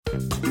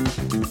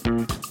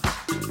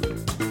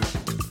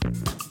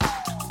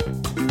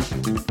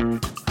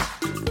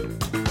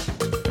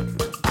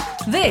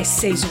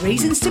This is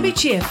Reasons to be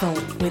Cheerful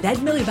with Ed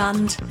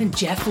Miliband and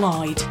Jeff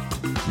Lloyd.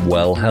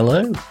 Well,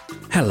 hello.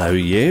 Hello,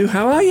 you.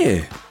 How are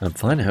you? I'm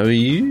fine. How are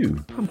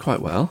you? I'm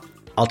quite well.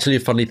 I'll tell you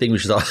a funny thing,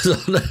 which is I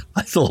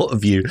thought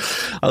of you.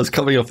 I was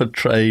coming off a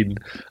train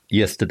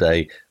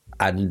yesterday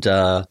and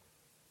I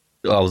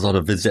was on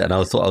a visit and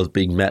I thought I was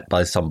being met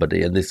by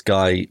somebody and this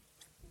guy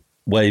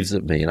waves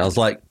at me and I was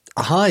like,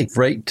 "Hi,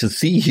 great to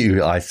see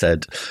you," I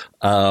said.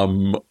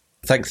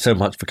 "Thanks so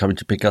much for coming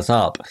to pick us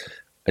up."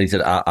 And he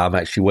said, "I'm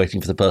actually waiting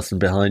for the person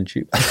behind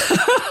you."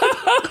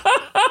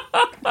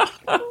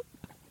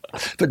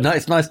 But no,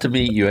 it's nice to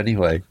meet you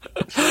anyway.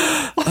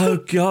 Oh,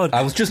 God.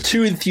 I was just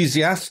too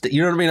enthusiastic.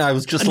 You know what I mean? I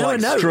was just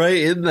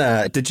straight in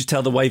there. Did you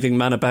tell the waving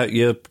man about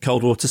your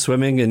cold water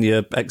swimming and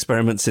your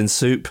experiments in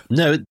soup?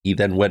 No, he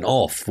then went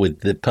off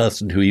with the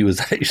person who he was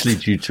actually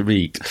due to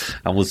meet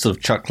and was sort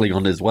of chuckling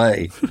on his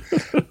way.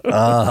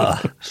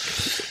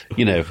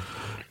 You know.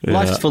 Yeah.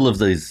 Life's full of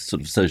these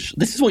sort of social...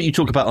 This is what you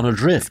talk about on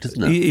Adrift,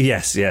 isn't it?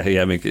 Yes, yeah.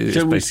 I mean,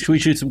 should we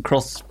do some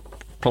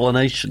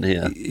cross-pollination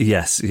here?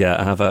 Yes, yeah.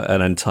 I have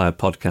an entire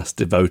podcast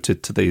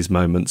devoted to these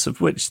moments,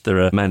 of which there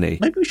are many.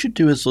 Maybe we should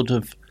do a sort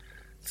of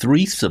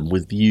threesome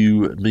with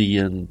you, me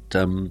and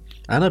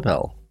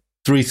Annabelle.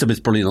 Threesome is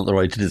probably not the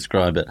way to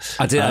describe it.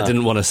 I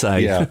didn't want to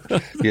say. Yeah.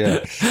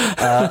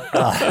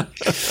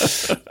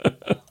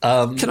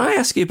 Can I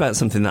ask you about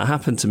something that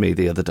happened to me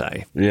the other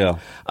day? Yeah.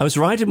 I was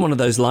riding one of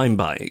those line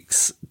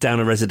bikes down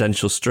a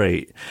residential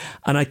street,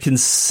 and I can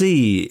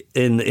see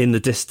in the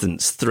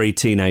distance 3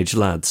 teenage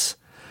lads.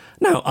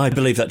 Now, I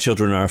believe that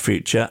children are our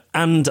future,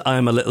 and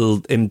I'm a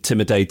little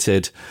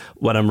intimidated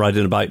when I'm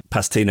riding a bike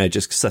past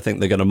teenagers because I think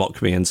they're going to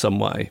mock me in some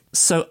way.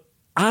 So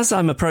as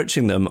I'm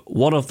approaching them,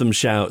 one of them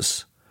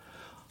shouts,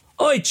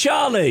 "Oi,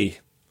 Charlie!"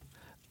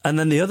 And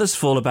then the others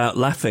fall about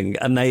laughing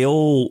and they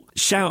all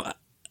shout,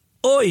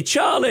 "Oi,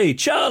 Charlie,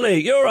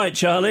 Charlie, you're right,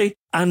 Charlie."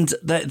 And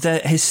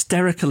they're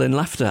hysterical in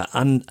laughter.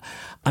 And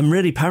I'm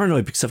really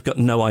paranoid because I've got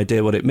no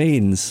idea what it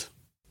means.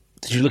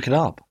 Did you look it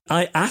up?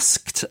 I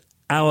asked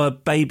our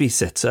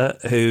babysitter,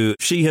 who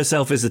she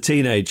herself is a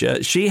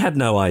teenager. She had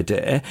no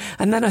idea.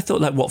 And then I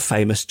thought, like, what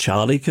famous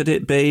Charlie could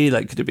it be?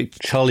 Like, could it be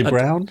Charlie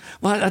Brown?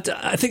 Well,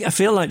 I think I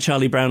feel like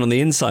Charlie Brown on the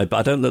inside, but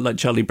I don't look like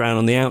Charlie Brown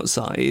on the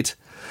outside.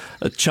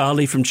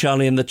 Charlie from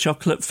Charlie and the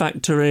Chocolate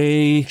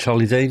Factory.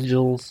 Charlie's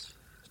Angels.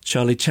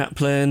 Charlie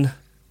Chaplin.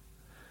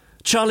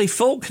 Charlie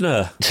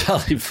Faulkner.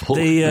 Charlie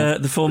Faulkner.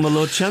 The former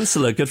Lord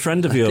Chancellor, good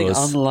friend of yours.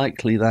 I think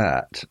unlikely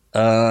that.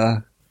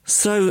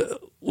 So,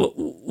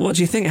 what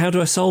do you think? How do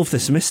I solve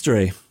this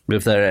mystery?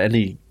 If there are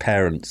any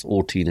parents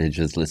or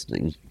teenagers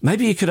listening.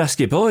 Maybe you could ask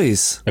your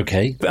boys.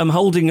 Okay. But I'm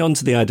holding on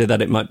to the idea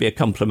that it might be a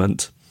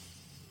compliment.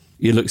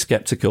 You look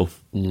sceptical.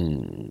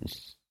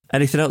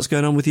 Anything else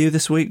going on with you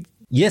this week?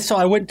 Yes, so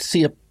I went to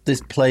see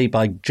this play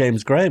by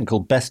James Graham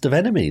called Best of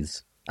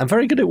Enemies. And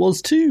very good it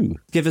was too.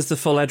 Give us the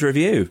full Ed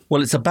review.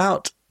 Well, it's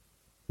about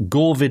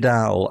Gore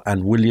Vidal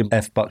and William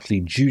F. Buckley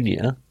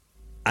Jr.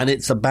 And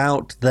it's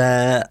about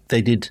they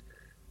did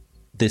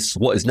this,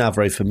 what is now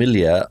very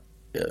familiar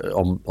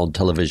on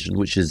television,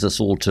 which is a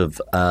sort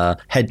of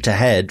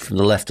head-to-head from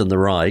the left and the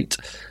right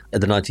at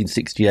the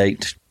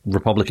 1968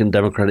 Republican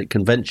Democratic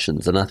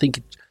conventions. And I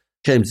think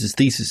James's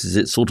thesis is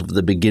it's sort of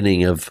the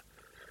beginning of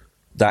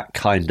that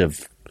kind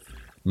of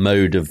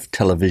mode of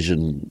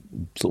television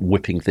sort of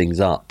whipping things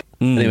up.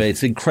 Anyway,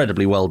 it's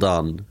incredibly well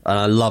done. And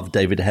I love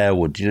David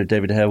Harewood. Do you know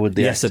David Harewood?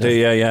 Yes, actor? I do,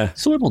 yeah.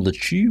 Saw him on the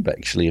Tube,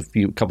 actually, a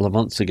couple of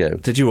months ago.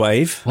 Did you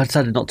wave? I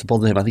decided not to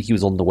bother him. I think he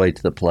was on the way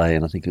to the play,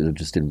 and I think it was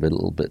just in a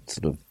little bit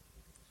sort of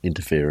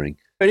interfering.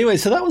 Anyway,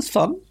 so that was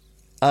fun.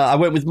 I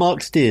went with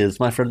Mark Steers,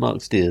 my friend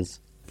Mark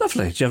Steers.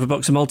 Lovely. Did you have a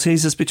box of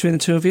Maltesers between the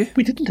two of you?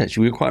 We didn't,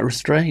 actually. We were quite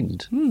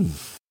restrained.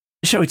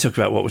 Shall we talk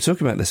about what we're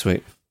talking about this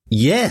week?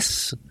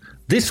 Yes.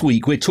 This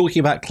week, we're talking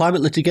about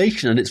climate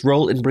litigation and its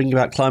role in bringing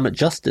about climate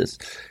justice.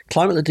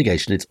 Climate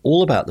litigation, it's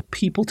all about the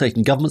people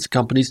taking governments and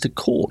companies to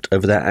court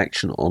over their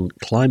action on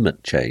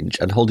climate change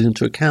and holding them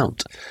to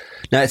account.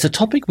 Now, it's a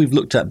topic we've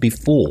looked at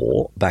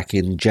before, back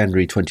in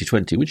January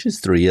 2020, which is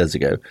 3 years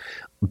ago,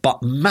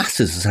 but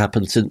masses has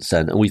happened since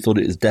then, and we thought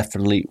it is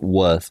definitely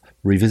worth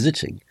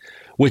revisiting.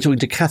 We're talking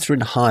to Catherine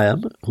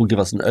Hyam, who'll give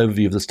us an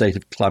overview of the state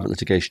of climate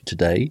litigation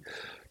today,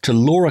 to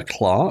Laura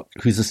Clark,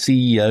 who's the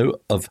CEO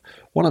of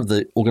one of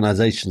the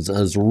organisations that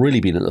has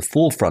really been at the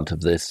forefront of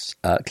this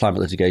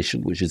climate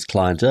litigation, which is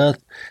Client Earth,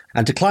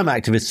 and to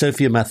climate activist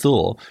Sophia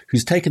Mathur,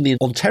 who's taken the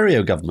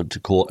Ontario government to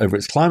court over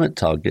its climate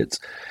targets,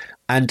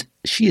 and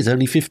she is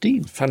only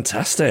 15.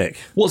 Fantastic.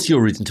 What's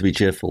your reason to be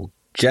cheerful,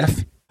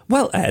 Jeff?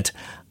 Well, Ed,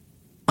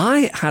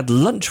 I had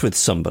lunch with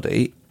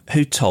somebody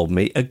who told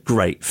me a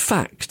great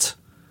fact.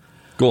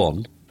 Go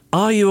on.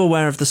 Are you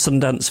aware of the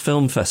Sundance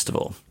Film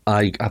Festival?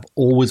 I've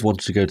always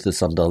wanted to go to the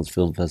Sundance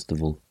Film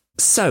Festival.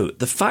 So,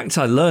 the fact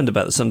I learned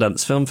about the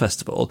Sundance Film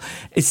Festival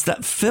is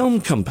that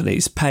film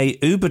companies pay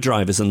Uber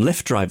drivers and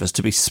Lyft drivers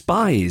to be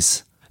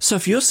spies. So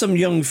if you're some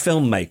young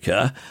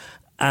filmmaker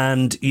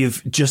and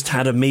you've just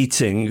had a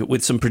meeting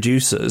with some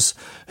producers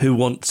who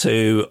want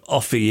to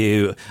offer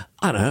you,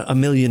 I don't know, $1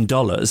 million,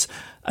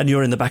 and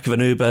you're in the back of an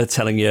Uber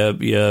telling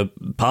your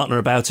partner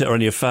about it or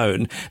on your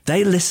phone,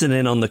 they listen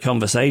in on the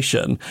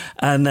conversation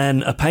and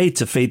then are paid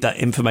to feed that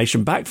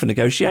information back for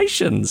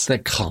negotiations.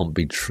 That can't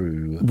be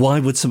true. Why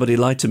would somebody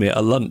lie to me at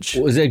a lunch?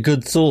 Was it a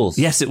good source?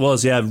 Yes, it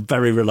was. Yeah,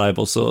 very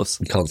reliable source.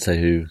 You can't say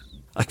who.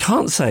 I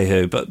can't say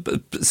who, but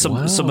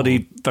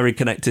somebody very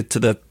connected to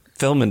the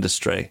film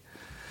industry.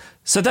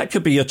 So that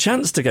could be your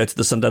chance to go to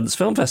the Sundance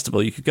Film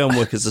Festival. You could go and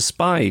work as a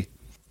spy.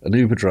 An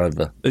Uber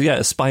driver. Yeah,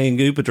 a spying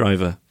Uber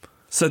driver.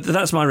 So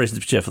that's my reason to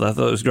be cheerful. I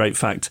thought it was a great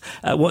fact.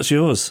 What's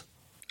yours?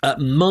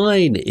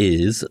 Mine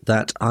is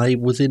that I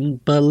was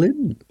in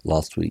Berlin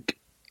last week,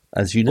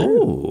 as you know.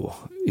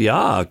 Oh,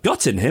 yeah,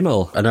 Gott in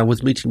Himmel. And I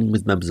was meeting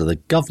with members of the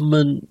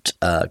government,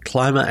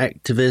 climate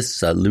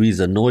activists,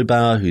 Luisa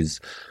Neubauer, who's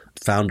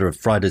founder of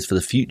Fridays for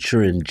the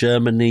Future in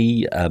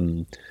Germany.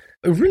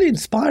 Really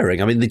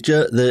inspiring. I mean,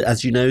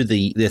 as you know,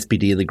 the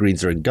SPD and the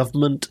Greens are in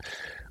government.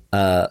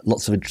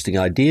 Lots of interesting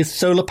ideas.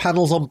 Solar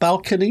panels on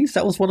balconies.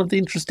 That was one of the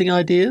interesting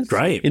ideas.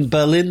 Great. In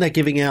Berlin, they're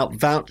giving out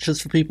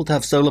vouchers for people to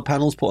have solar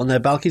panels put on their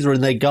balconies or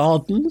in their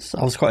gardens.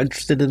 I was quite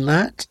interested in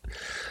that.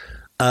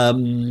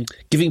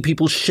 Giving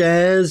people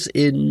shares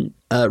in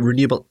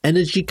renewable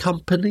energy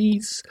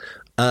companies.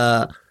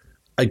 A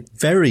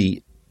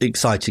very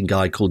exciting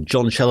guy called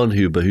John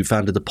Schellenhuber, who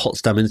founded the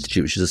Potsdam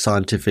Institute, which is a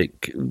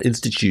scientific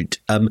institute.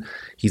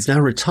 He's now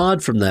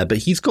retired from there, but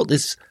he's got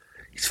this...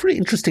 It's a really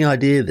interesting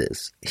idea,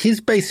 this.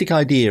 His basic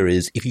idea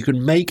is if you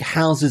can make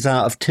houses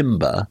out of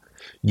timber,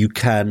 you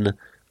can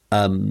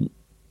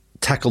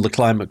tackle the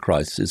climate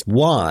crisis.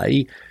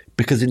 Why?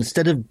 Because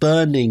instead of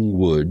burning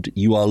wood,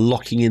 you are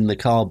locking in the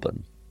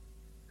carbon.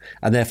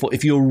 And therefore,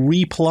 if you're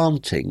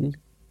replanting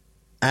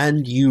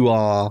and you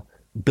are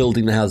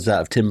building the houses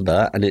out of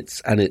timber and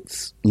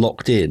it's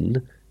locked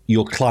in,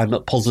 you're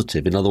climate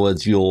positive. In other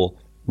words, you're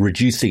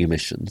reducing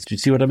emissions. Do you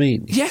see what I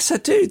mean? Yes, I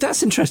do.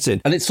 That's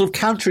interesting. And it's sort of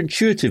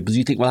counterintuitive because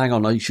you think, well, hang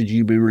on, should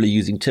you be really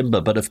using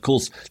timber? But of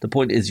course, the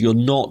point is you're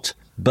not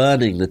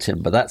burning the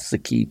timber. That's the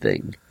key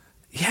thing.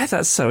 Yeah,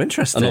 that's so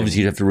interesting. And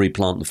obviously you'd have to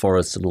replant the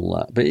forests and all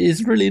that. But it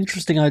is a really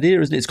interesting idea,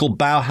 isn't it? It's called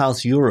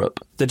Bauhaus Europe.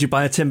 Did you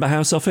buy a timber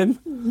house off him?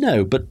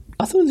 No, but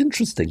I thought it was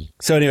interesting.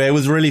 So anyway, it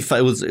was really fun.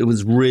 It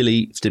was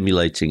really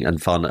stimulating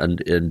and fun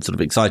and sort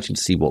of exciting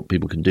to see what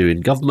people can do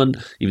in government,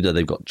 even though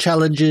they've got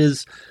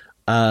challenges.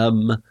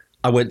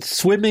 I went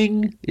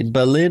swimming in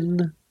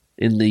Berlin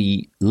in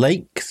the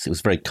lakes. It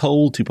was very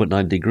cold,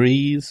 2.9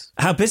 degrees.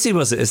 How busy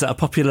was it? Is that a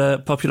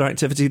popular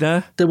activity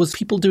there? There was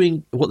people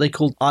doing what they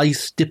called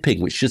ice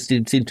dipping, which just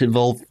seemed to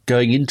involve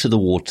going into the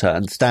water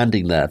and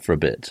standing there for a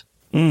bit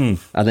and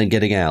then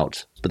getting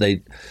out. But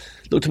they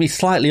looked at me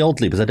slightly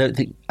oddly because I don't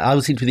think I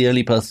seemed to be the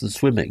only person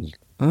swimming.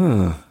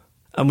 Oh.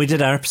 And we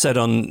did our episode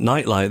on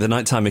nightlight, the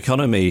nighttime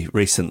economy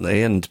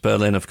recently, and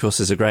Berlin, of course,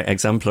 is a great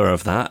exemplar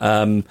of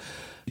that.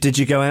 Did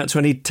you go out to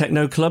any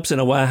techno clubs in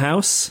a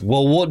warehouse?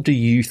 Well, what do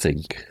you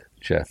think,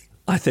 Jeff?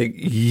 I think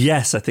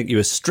you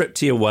were stripped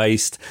to your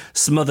waist,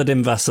 smothered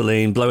in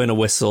Vaseline, blowing a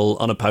whistle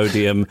on a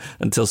podium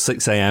until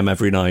 6 a.m.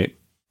 every night.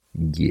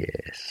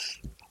 Yes,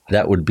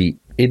 that would be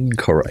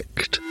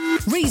incorrect.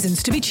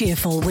 Reasons to be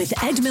cheerful with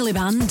Ed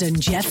Miliband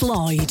and Jeff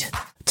Lloyd.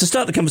 To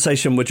start the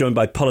conversation, we're joined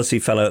by Policy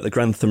Fellow at the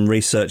Grantham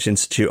Research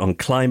Institute on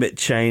Climate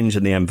Change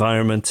and the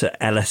Environment at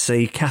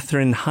LSE,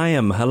 Catherine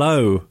Hyam.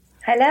 Hello.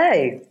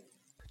 Hello.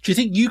 Do you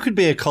think you could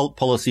be a cult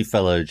policy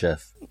fellow,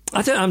 Jeff?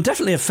 I'm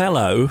definitely a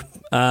fellow.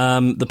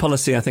 The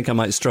policy I think I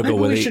might struggle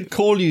with. We should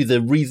call you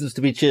the Reasons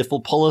to be Cheerful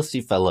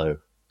Policy Fellow.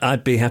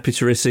 I'd be happy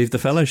to receive the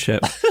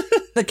fellowship.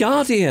 The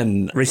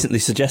Guardian recently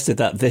suggested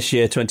that this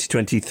year,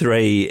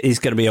 2023, is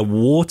going to be a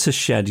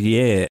watershed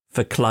year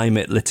for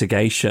climate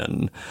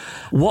litigation.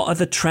 What are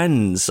the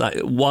trends?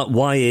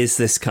 Why is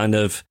this kind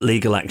of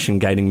legal action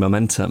gaining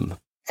momentum?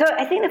 So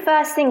I think the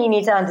first thing you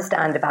need to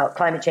understand about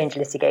climate change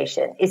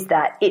litigation is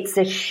that it's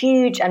a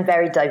huge and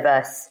very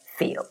diverse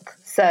field.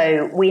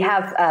 So we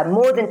have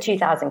more than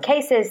 2,000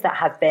 cases that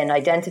have been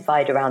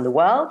identified around the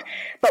world.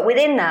 But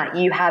within that,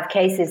 you have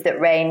cases that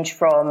range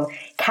from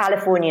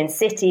Californian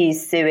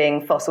cities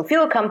suing fossil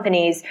fuel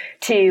companies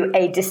to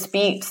a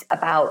dispute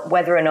about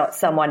whether or not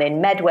someone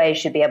in Medway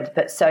should be able to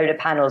put solar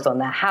panels on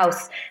their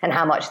house and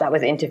how much that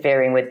was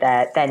interfering with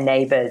their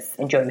neighbours'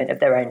 enjoyment of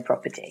their own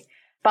property.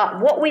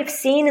 But what we've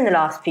seen in the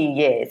last few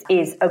years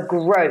is a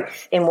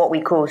growth in what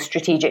we call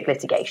strategic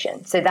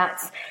litigation. So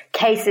that's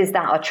cases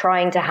that are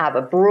trying to have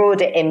a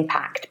broader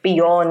impact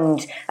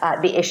beyond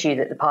the issue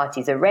that the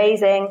parties are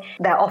raising.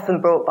 They're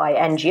often brought by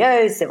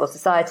NGOs, civil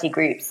society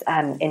groups,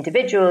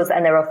 individuals,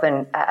 and they're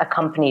often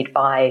accompanied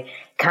by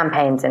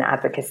campaigns and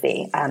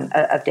advocacy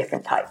of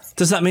different types.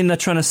 Does that mean they're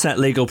trying to set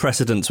legal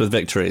precedents with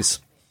victories?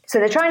 So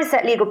they're trying to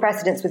set legal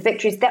precedents with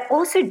victories. They're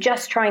also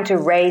just trying to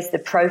raise the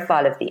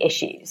profile of the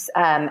issues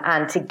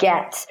and to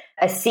get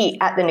a seat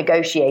at the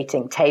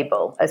negotiating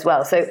table as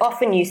well. So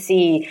often you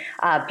see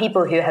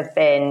people who have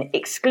been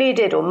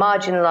excluded or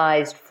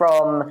marginalized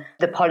from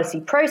the policy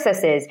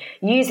processes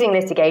using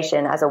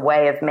litigation as a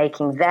way of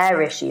making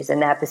their issues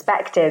and their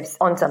perspectives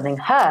on something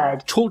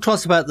heard. Talk to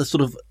us about the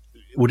sort of,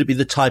 would it be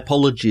the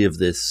typology of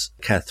this,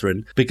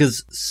 Catherine?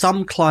 Because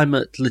some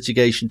climate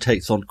litigation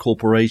takes on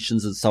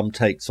corporations and some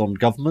takes on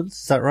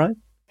governments. Is that right?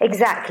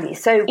 Exactly.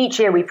 So each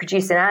year we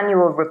produce an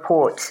annual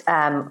report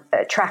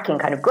tracking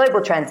kind of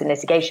global trends in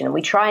litigation, and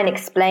we try and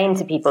explain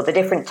to people the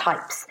different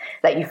types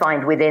that you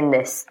find within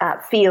this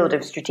field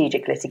of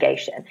strategic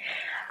litigation.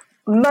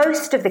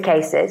 Most of the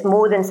cases,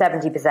 more than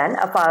 70%,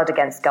 are filed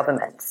against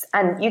governments.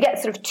 And you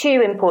get sort of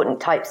two important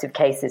types of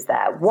cases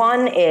there.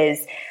 One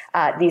is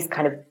these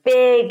kind of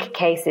big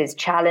cases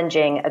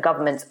challenging a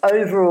government's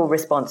overall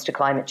response to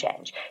climate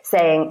change,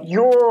 saying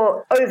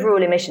your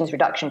overall emissions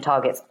reduction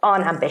targets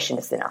aren't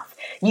ambitious enough.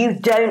 You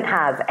don't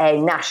have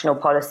a national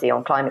policy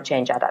on climate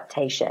change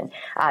adaptation.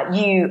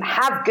 You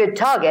have good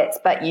targets,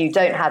 but you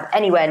don't have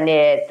anywhere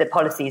near the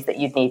policies that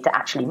you'd need to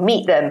actually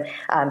meet them.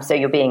 So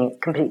you're being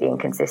completely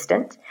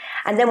inconsistent.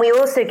 And then we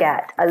also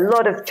get a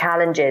lot of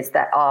challenges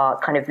that are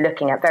kind of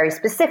looking at very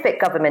specific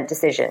government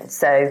decisions.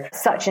 So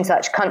such and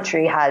such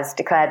country has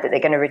declared that they're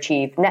going to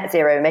achieve net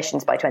zero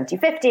emissions by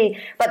 2050,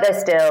 but they're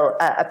still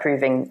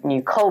approving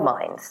new coal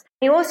mines.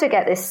 You also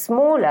get this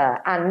smaller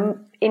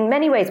and in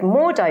many ways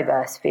more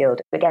diverse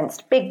field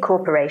against big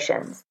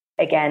corporations,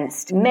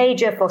 against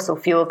major fossil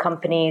fuel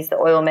companies, the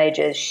oil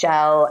majors,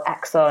 Shell,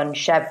 Exxon,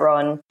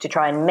 Chevron, to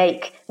try and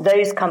make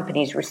those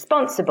companies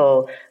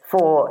responsible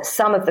for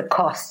some of the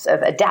costs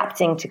of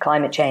adapting to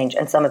climate change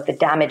and some of the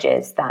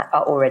damages that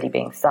are already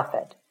being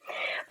suffered.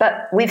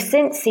 But we've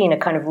since seen a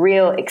kind of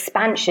real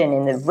expansion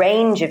in the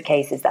range of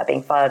cases that are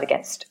being filed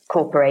against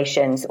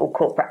corporations or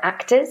corporate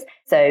actors.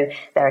 So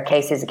there are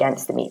cases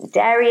against the meat and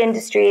dairy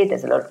industry.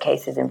 There's a lot of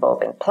cases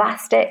involving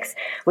plastics.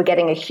 We're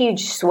getting a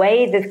huge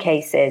swathe of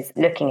cases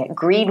looking at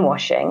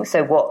greenwashing.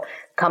 So what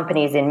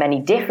companies in many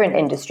different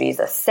industries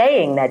are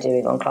saying they're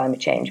doing on climate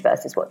change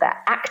versus what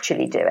they're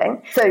actually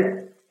doing.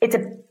 So it's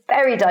a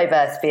very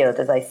diverse field,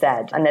 as I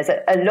said, and there's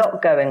a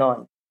lot going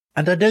on.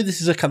 And I know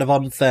this is a kind of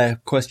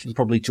unfair question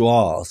probably to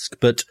ask,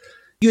 but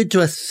you had to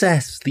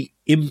assess the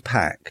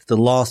impact, the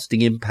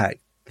lasting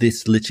impact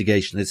this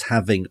litigation is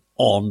having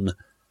on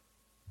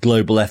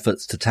global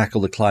efforts to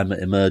tackle the climate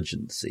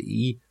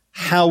emergency.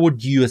 How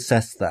would you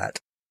assess that?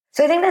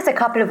 So I think there's a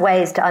couple of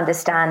ways to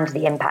understand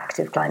the impact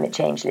of climate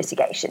change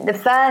litigation. The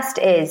first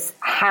is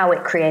how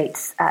it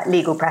creates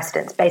legal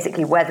precedents,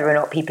 basically whether or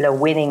not people are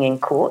winning in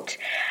court.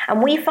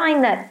 And we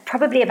find that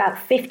probably about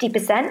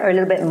 50% or a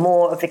little bit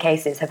more of the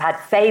cases have had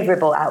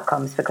favourable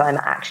outcomes for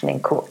climate action in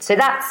court. So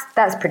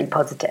that's pretty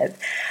positive.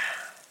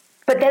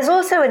 But there's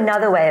also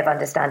another way of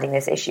understanding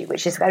this issue,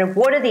 which is kind of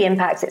what are the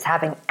impacts it's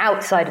having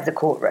outside of the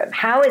courtroom?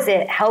 How is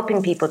it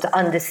helping people to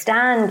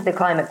understand the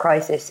climate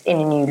crisis in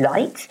a new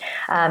light,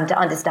 to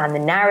understand the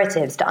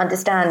narratives, to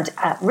understand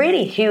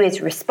really who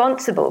is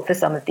responsible for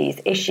some of these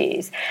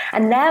issues?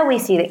 And there we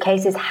see that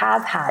cases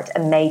have had a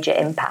major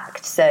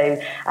impact. So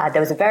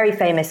there was a very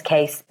famous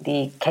case,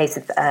 the case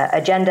of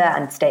Agenda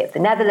and State of the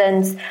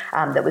Netherlands,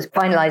 that was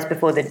finalized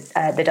before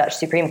the Dutch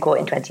Supreme Court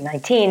in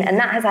 2019. And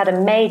that has had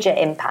a major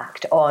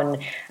impact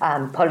on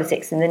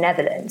politics in the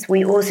Netherlands.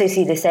 We also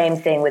see the same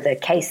thing with a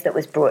case that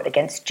was brought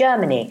against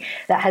Germany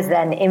that has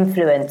then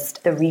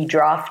influenced the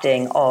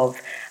redrafting of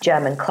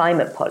German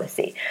climate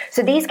policy.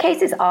 So these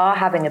cases are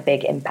having a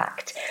big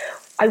impact.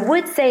 I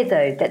would say,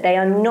 though, that they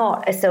are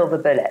not a silver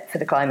bullet for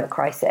the climate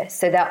crisis.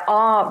 So there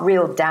are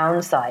real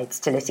downsides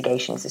to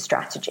litigation as a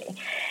strategy.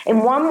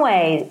 In one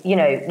way,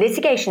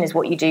 litigation is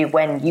what you do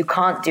when you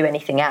can't do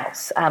anything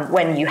else,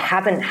 when you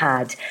haven't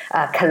had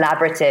a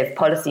collaborative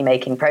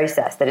policymaking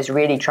process that is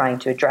really trying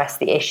to address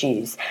the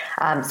issues.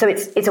 So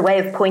it's a way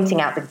of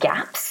pointing out the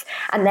gaps.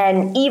 And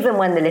then even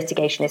when the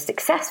litigation is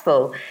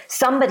successful,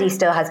 somebody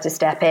still has to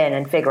step in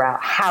and figure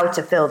out how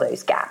to fill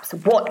those gaps.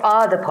 What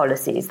are the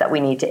policies that we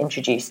need to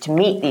introduce to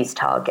meet these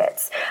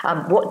targets?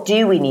 What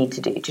do we need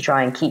to do to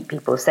try and keep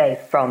people safe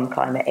from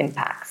climate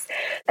impacts?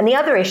 And the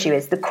other issue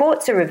is the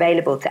courts are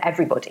available to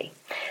everybody,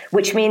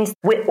 which means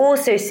we're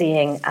also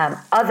seeing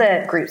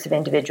other groups of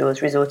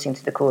individuals resorting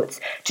to the courts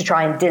to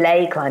try and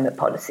delay climate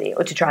policy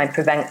or to try and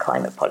prevent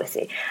climate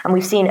policy. And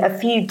we've seen a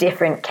few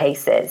different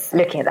cases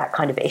looking at that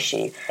kind of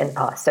issue in the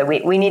past. So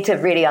we need to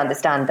really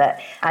understand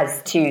that,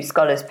 as two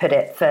scholars put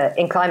it,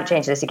 in climate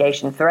change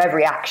litigation, for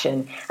every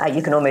action,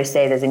 you can almost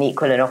say there's an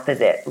equal and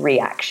opposite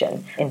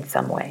reaction in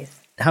some ways.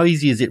 How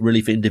easy is it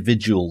really for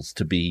individuals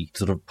to be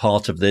sort of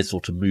part of this or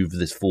to move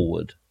this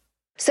forward?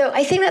 So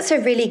I think that's a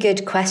really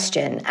good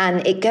question.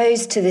 And it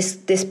goes to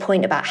this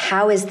point about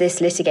how is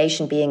this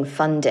litigation being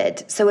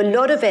funded? So a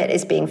lot of it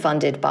is being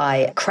funded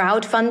by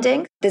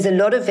crowdfunding. There's a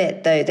lot of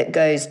it, though, that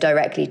goes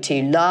directly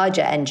to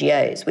larger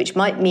NGOs, which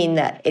might mean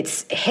that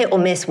it's hit or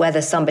miss whether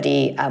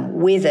somebody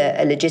with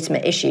a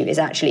legitimate issue is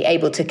actually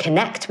able to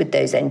connect with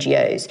those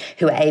NGOs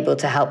who are able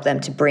to help them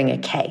to bring a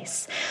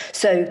case.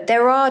 So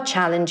there are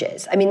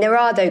challenges. I mean, there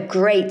are, though,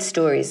 great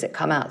stories that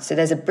come out. So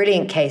there's a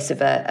brilliant case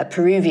of a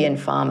Peruvian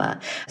farmer,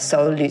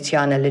 Sol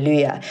Luciano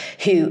Aleluya,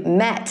 who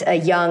met a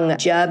young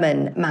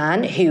German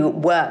man who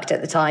worked at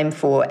the time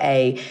for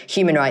a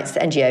human rights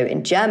NGO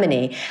in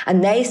Germany,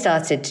 and they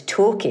started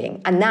talking.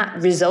 And that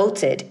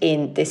resulted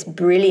in this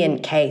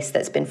brilliant case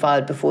that's been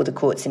filed before the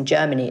courts in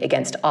Germany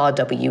against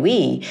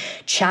RWE,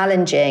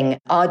 challenging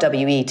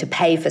RWE to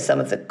pay for some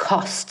of the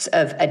costs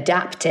of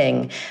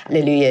adapting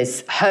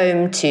Aleluya's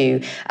home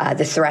to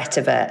the threat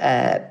of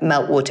a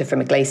meltwater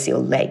from a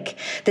glacial lake.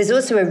 There's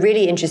also a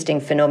really interesting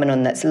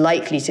phenomenon that's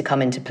likely to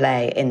come into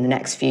play in the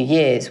next few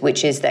years,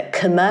 which is that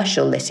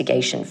commercial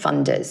litigation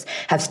funders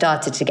have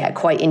started to get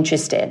quite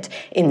interested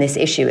in this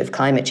issue of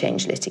climate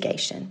change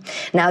litigation.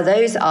 Now,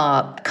 those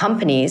are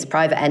companies,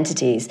 private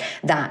entities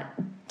that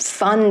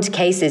fund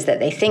cases that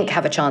they think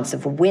have a chance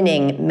of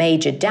winning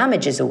major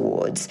damages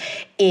awards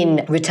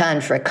in return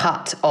for a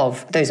cut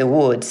of those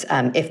awards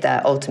if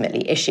they're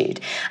ultimately issued.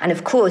 And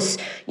of course,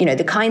 you know,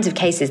 the kinds of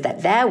cases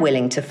that they're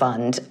willing to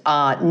fund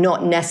are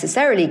not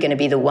necessarily going to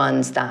be the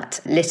ones that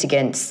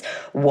litigants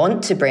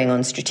want to bring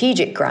on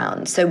strategic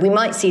grounds. So we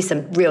might see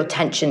some real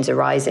tensions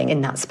arising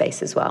in that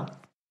space as well.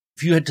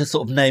 If you had to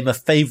sort of name a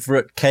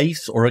favourite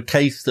case or a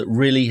case that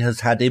really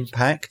has had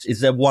impact, is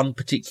there one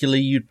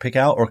particularly you'd pick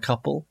out or a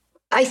couple?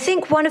 I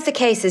think one of the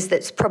cases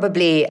that's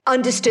probably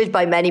understood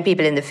by many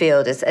people in the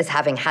field as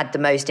having had the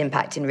most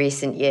impact in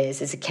recent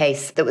years is a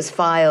case that was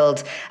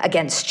filed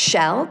against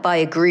Shell by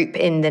a group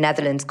in the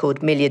Netherlands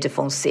called Milieu de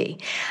Foncé.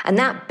 And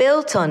that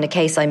built on a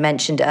case I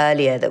mentioned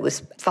earlier that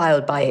was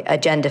filed by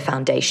Agenda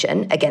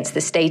Foundation against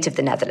the state of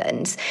the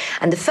Netherlands.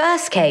 And the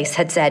first case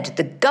had said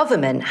the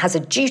government has a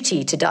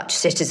duty to Dutch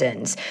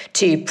citizens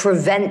to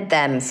prevent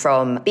them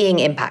from being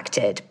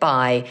impacted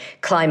by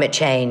climate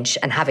change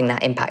and having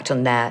that impact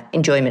on their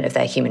enjoyment of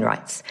their human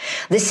rights.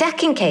 The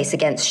second case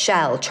against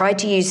Shell tried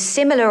to use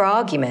similar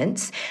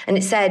arguments, and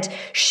it said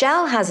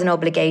Shell has an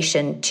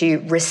obligation to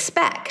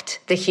respect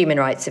the human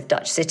rights of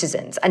Dutch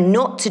citizens and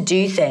not to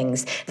do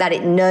things that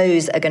it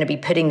knows are going to be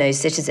putting those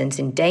citizens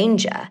in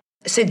danger.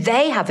 So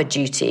they have a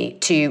duty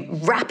to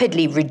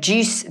rapidly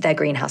reduce their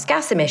greenhouse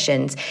gas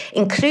emissions,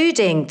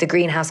 including the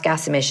greenhouse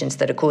gas emissions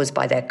that are caused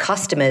by their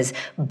customers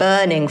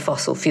burning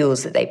fossil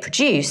fuels that they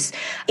produce,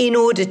 in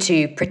order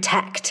to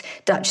protect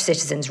Dutch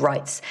citizens'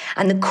 rights.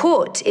 And the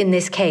court in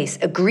this case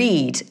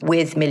agreed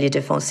with Milieu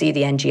de Foncé,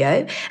 the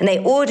NGO, and they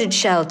ordered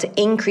Shell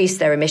to increase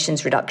their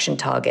emissions reduction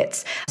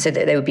targets so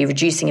that they would be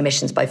reducing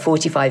emissions by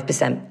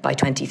 45% by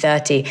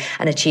 2030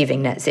 and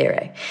achieving net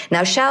zero.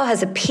 Now, Shell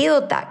has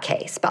appealed that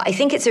case, but I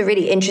think it's a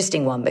really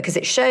interesting one because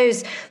it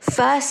shows,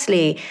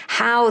 firstly,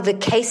 how the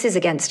cases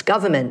against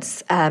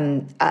governments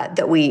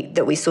that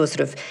we saw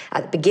sort of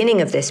at the beginning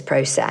of this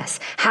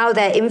process, how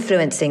they're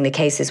influencing the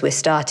cases we're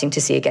starting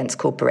to see against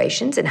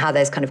corporations and how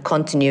there's kind of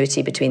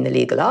continuity between the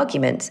legal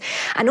arguments.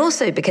 And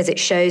also because it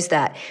shows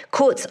that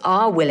courts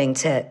are willing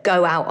to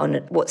go out on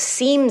what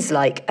seems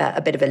like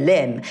a bit of a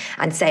limb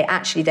and say,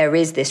 actually, there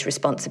is this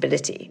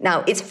responsibility.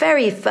 Now, it's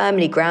very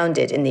firmly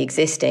grounded in the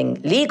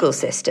existing legal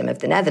system of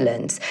the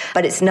Netherlands,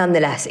 but it's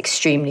nonetheless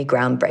extremely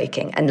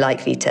groundbreaking and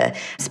likely to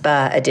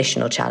spur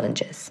additional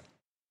challenges.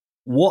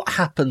 What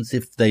happens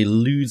if they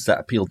lose that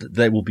appeal?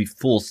 They will be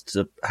forced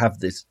to have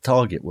this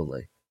target, will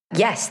they?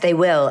 Yes, they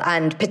will,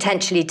 and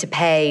potentially to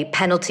pay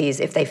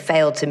penalties if they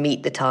fail to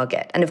meet the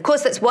target. And of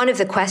course, that's one of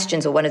the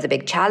questions or one of the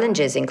big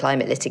challenges in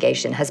climate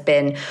litigation has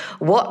been,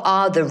 what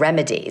are the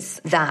remedies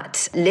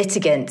that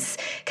litigants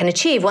can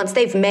achieve once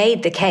they've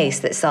made the case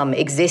that some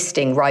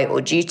existing right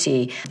or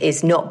duty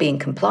is not being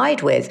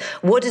complied with?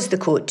 What does the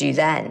court do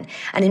then?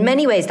 And in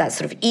many ways, that's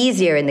sort of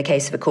easier in the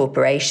case of a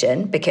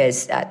corporation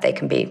because they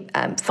can be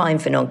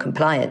fined for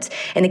non-compliance.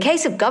 In the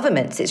case of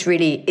governments, it's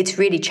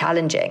really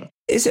challenging.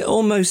 Is it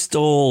almost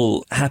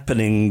all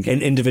happening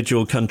in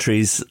individual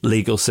countries'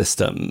 legal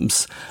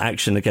systems,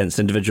 action against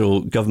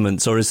individual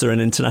governments, or is there an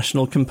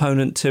international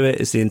component to it?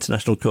 Is the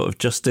International Court of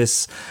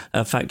Justice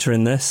a factor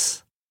in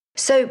this?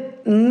 So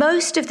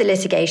most of the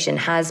litigation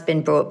has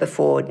been brought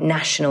before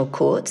national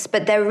courts,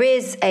 but there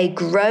is a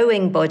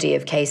growing body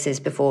of cases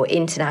before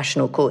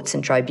international courts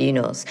and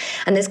tribunals.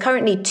 And there's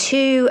currently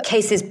 2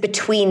 cases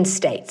between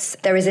states.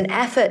 There is an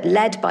effort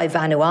led by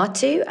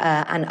Vanuatu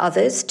and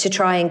others to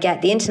try and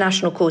get the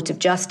International Court of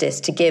Justice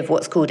to give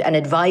what's called an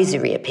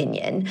advisory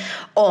opinion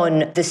on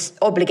the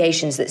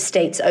obligations that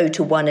states owe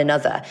to one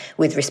another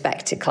with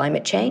respect to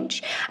climate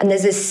change. And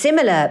there's a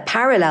similar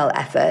parallel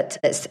effort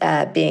that's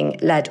being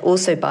led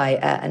also by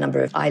by a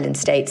number of island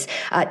states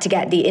to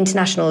get the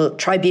International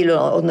Tribunal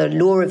on the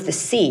Law of the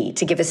Sea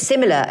to give a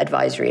similar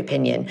advisory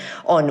opinion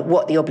on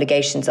what the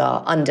obligations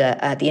are under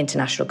the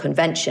International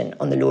Convention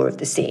on the Law of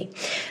the Sea.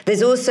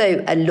 There's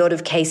also a lot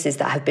of cases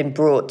that have been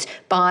brought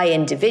by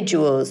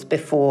individuals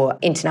before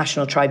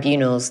international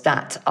tribunals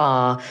that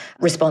are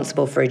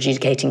responsible for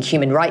adjudicating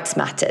human rights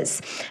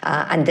matters.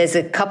 And there's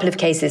a couple of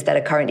cases that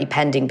are currently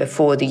pending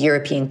before the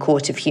European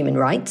Court of Human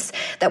Rights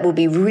that will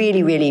be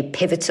really, really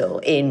pivotal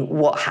in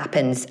what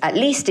happens, at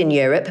least in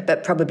Europe,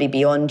 but probably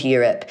beyond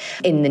Europe,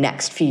 in the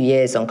next few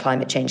years on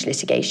climate change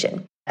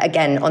litigation.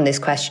 Again, on this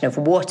question of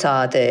what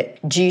are the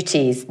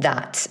duties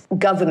that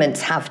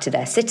governments have to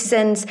their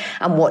citizens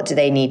and what do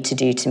they need to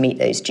do to meet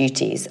those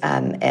duties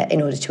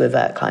in order to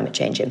avert climate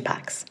change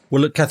impacts.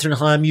 Well, look, Catherine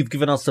Higham, you've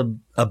given us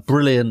a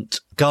brilliant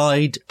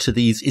guide to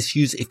these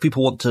issues. If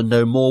people want to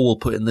know more, we'll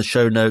put in the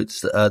show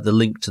notes the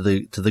link to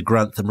the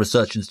Grantham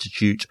Research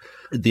Institute,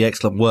 the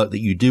excellent work that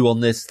you do on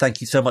this.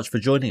 Thank you so much for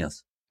joining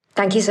us.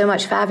 Thank you so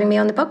much for having me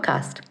on the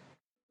podcast.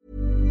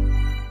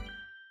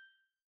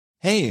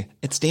 Hey,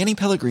 it's Danny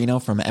Pellegrino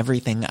from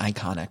Everything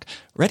Iconic.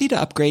 Ready to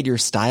upgrade your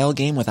style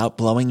game without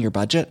blowing your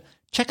budget?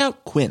 Check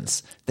out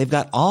Quince. They've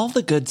got all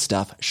the good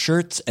stuff,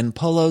 shirts and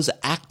polos,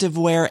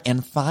 activewear,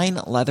 and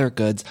fine leather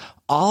goods,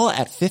 all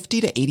at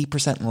 50 to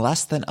 80%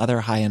 less than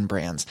other high-end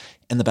brands.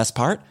 And the best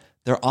part?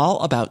 They're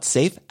all about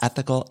safe,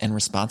 ethical, and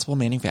responsible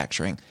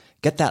manufacturing.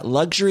 Get that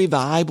luxury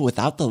vibe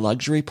without the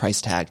luxury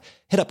price tag.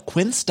 Hit up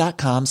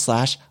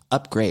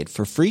quince.com/upgrade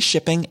for free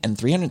shipping and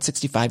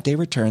 365-day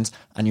returns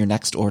on your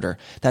next order.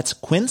 That's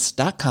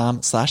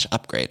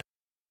quince.com/upgrade.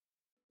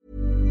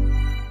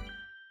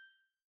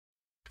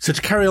 So to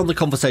carry on the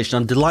conversation,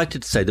 I'm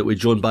delighted to say that we're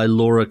joined by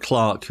Laura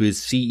Clark, who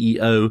is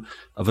CEO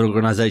of an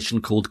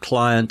organisation called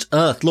Client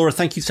Earth. Laura,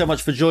 thank you so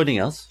much for joining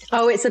us.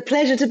 Oh, it's a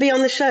pleasure to be on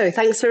the show.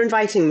 Thanks for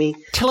inviting me.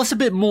 Tell us a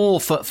bit more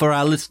for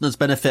our listeners'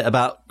 benefit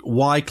about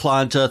why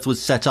Client Earth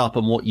was set up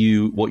and what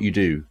you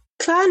do.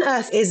 Client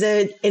Earth is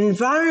an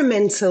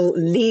environmental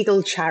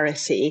legal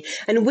charity,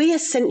 and we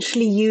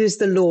essentially use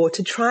the law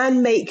to try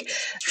and make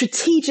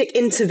strategic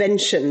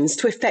interventions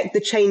to effect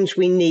the change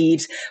we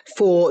need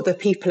for the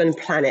people and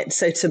planet.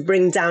 So to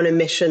bring down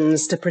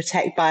emissions, to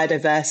protect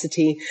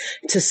biodiversity,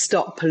 to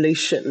stop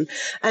pollution.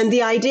 And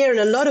the idea in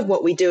a lot of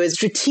what we do is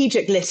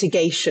strategic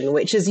litigation,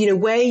 which is,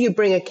 where you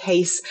bring a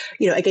case,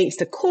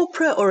 against a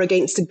corporate or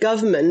against a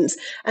government.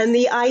 And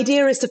the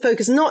idea is to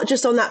focus not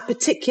just on that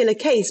particular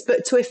case,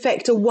 but to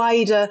effect a wider,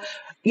 a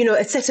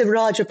set of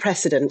larger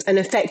precedent and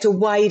affect a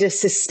wider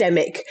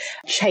systemic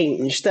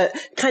change that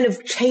kind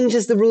of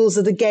changes the rules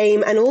of the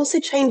game and also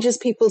changes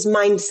people's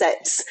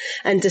mindsets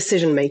and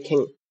decision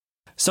making.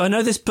 So I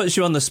know this puts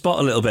you on the spot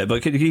a little bit,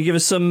 but can you give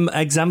us some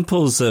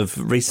examples of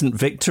recent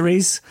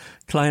victories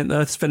Client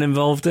Earth's been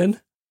involved in?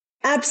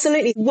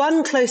 Absolutely.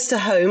 One close to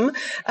home.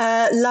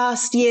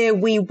 Last year,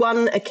 we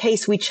won a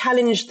case. We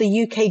challenged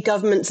the UK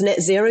government's net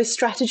zero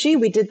strategy.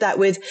 We did that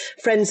with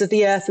Friends of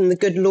the Earth and the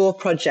Good Law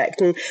Project.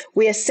 And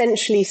we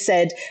essentially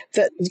said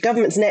that the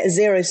government's net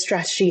zero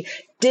strategy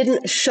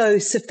didn't show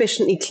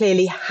sufficiently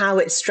clearly how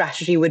its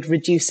strategy would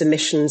reduce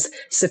emissions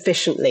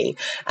sufficiently.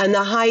 And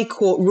the High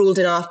Court ruled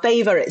in our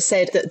favour. It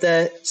said that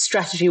the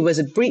strategy was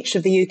a breach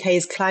of the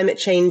UK's Climate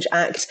Change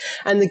Act,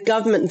 and the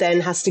government then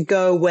has to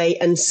go away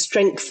and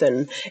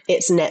strengthen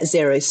its net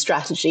zero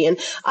strategy. And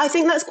I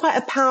think that's quite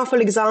a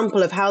powerful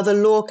example of how the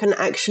law can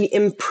actually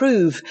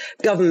improve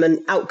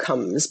government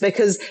outcomes,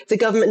 because the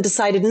government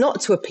decided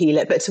not to appeal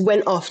it, but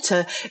went off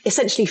to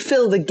essentially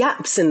fill the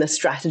gaps in the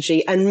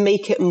strategy and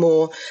make it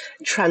more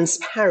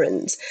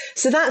transparent.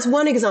 So that's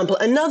one example.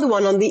 Another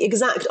one on the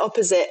exact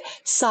opposite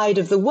side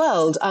of the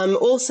world,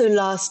 also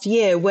last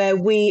year, where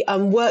we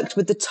worked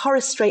with the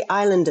Torres Strait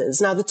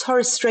Islanders. Now, the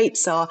Torres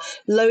Straits are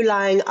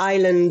low-lying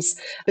islands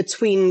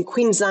between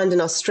Queensland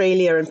and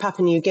Australia and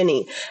Papua New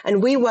Guinea.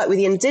 And we worked with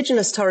the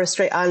indigenous Torres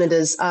Strait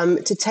Islanders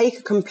to take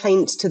a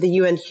complaint to the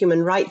UN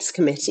Human Rights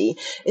Committee,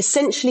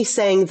 essentially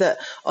saying that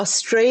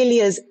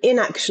Australia's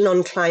inaction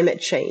on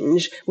climate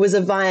change was a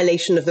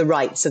violation of the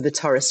rights of the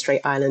Torres Strait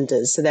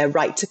Islanders. So their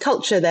right to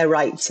culture, their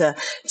right to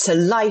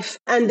life.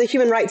 And the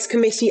Human Rights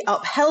Committee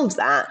upheld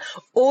that,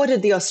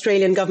 ordered the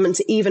Australian government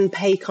to even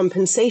pay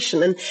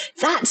compensation. And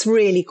that's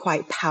really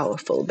quite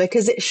powerful,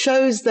 because it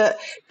shows that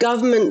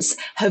governments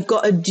have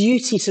got a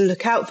duty to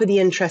look out for the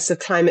interests of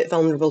climate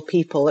vulnerable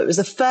people. It was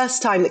the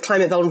first time that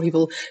climate vulnerable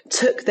people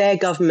took their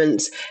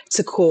government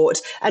to court,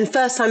 and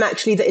first time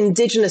actually that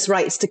indigenous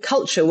rights to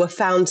culture were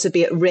found to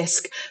be at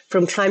risk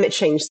from climate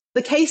change.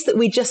 The case that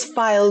we just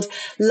filed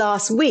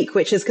last week,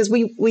 which is because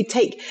we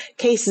take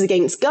cases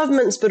against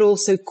governments, but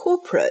also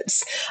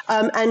corporates.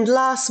 And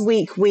last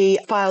week, we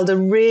filed a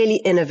really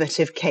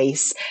innovative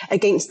case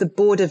against the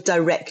board of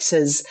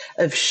directors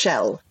of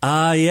Shell.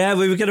 Yeah,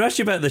 we were going to ask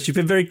you about this. You've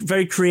been very,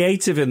 very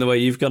creative in the way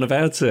you've gone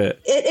about it.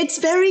 It's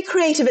very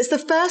creative. It's the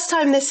first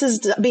time this has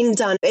been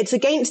done. It's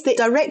against the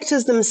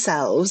directors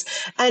themselves,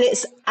 and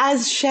it's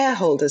as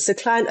shareholders. So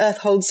Client Earth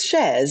holds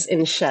shares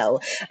in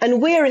Shell.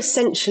 And we're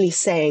essentially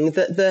saying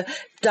that the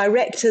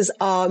directors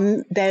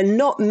they're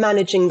not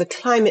managing the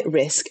climate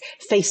risk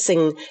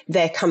facing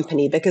their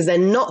company because they're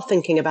not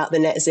thinking about the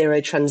net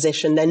zero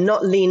transition. They're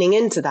not leaning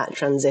into that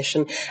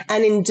transition.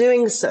 And in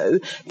doing so,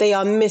 they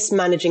are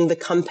mismanaging the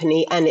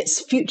company and its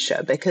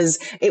future because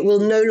it will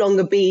no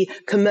longer be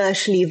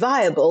commercially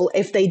viable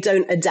if they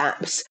don't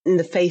adapt in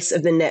the face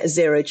of the net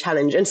zero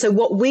challenge. And so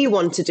what we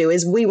want to do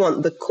is we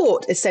want the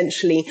court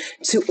essentially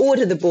to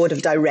order the board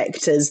of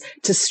directors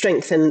to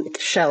strengthen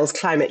Shell's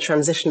climate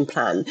transition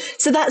plan.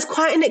 So that's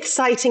quite an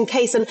exciting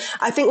case. And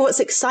I think what's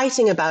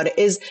exciting about it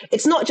is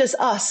it's not just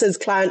us as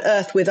Client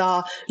Earth with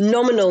our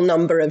nominal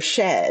number of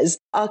shares.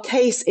 Our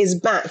case is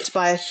backed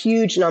by a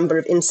huge number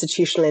of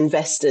institutional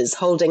investors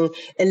holding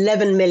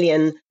 11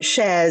 million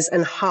shares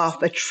and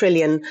 $500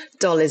 billion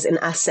in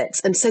assets.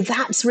 And so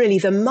that's really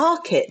the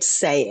market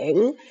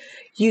saying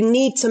you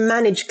need to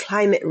manage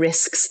climate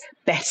risks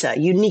better.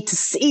 You need to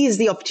seize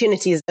the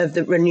opportunities of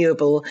the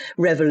renewable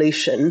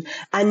revolution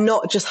and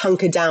not just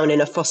hunker down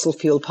in a fossil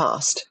fuel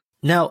past.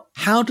 Now,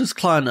 how does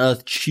Client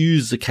Earth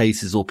choose the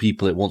cases or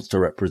people it wants to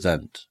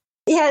represent?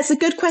 Yeah, it's a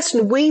good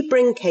question. We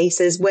bring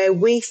cases where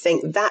we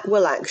think that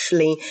will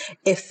actually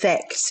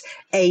affect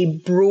a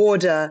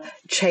broader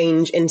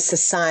change in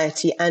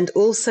society and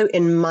also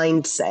in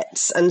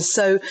mindsets. And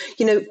so,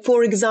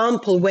 for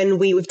example, when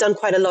we've done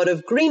quite a lot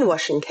of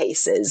greenwashing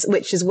cases,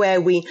 which is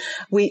where we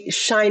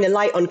shine a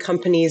light on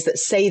companies that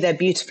say they're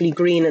beautifully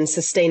green and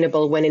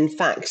sustainable when in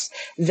fact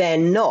they're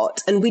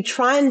not. And we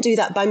try and do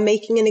that by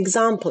making an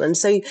example. And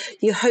so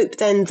you hope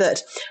then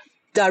that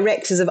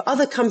directors of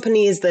other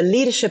companies, the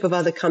leadership of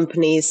other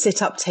companies sit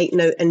up, take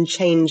note and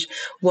change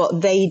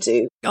what they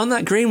do. On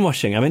that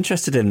greenwashing, I'm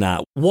interested in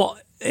that.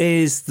 What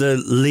is the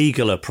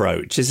legal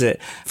approach? Is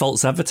it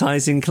false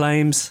advertising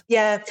claims?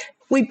 Yeah.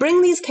 We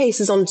bring these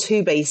cases on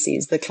two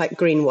bases, the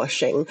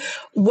greenwashing.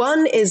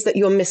 One is that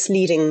you're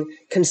misleading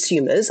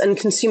consumers, and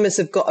consumers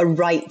have got a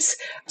right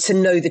to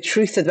know the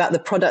truth about the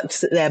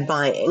products that they're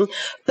buying.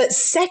 But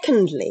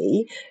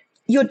secondly,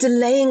 you're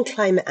delaying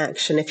climate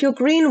action. If you're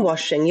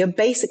greenwashing, you're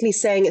basically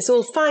saying it's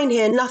all fine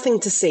here, nothing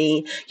to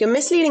see. You're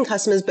misleading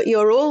customers, but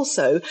you're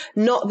also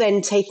not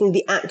then taking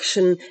the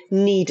action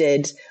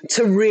needed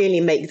to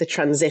really make the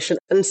transition.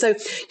 And so,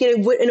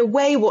 in a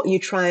way, what you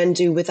try and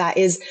do with that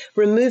is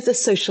remove the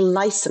social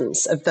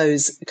license of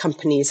those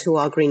companies who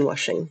are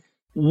greenwashing.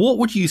 What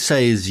would you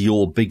say is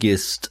your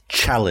biggest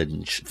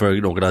challenge for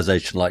an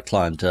organisation like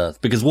Client Earth?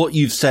 Because what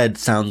you've said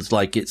sounds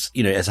like it's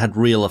had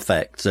real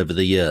effects over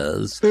the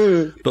years.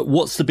 But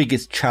what's the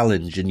biggest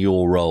challenge in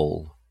your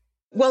role?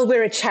 Well,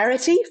 we're a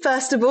charity,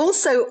 first of all,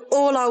 so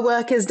all our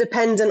work is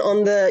dependent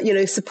on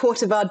the,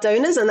 support of our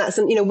donors. And that's,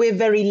 we're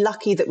very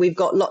lucky that we've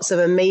got lots of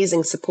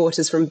amazing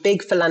supporters from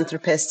big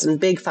philanthropists and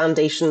big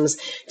foundations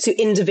to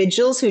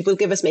individuals who will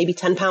give us maybe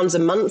 £10 a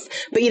month.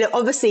 But,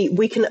 obviously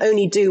we can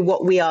only do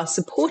what we are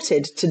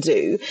supported to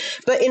do.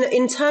 But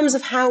in terms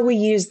of how we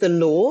use the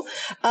law,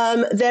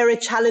 there are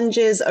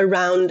challenges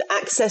around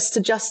access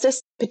to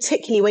justice.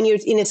 Particularly when you're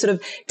in a sort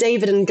of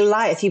David and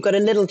Goliath, you've got a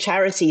little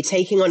charity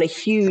taking on a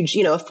huge,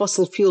 a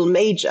fossil fuel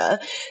major.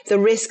 The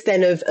risk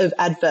then of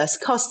adverse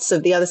costs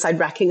of the other side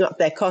racking up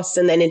their costs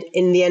and then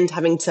in the end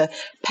having to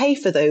pay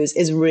for those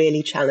is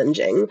really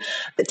challenging.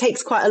 It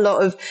takes quite a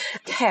lot of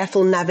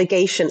careful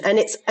navigation and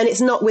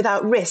it's not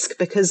without risk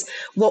because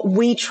what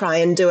we try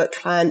and do at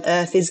Client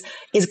Earth is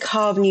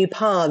carve new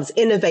paths,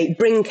 innovate,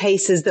 bring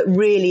cases that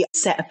really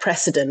set a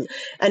precedent.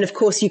 And of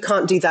course, you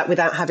can't do that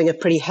without having a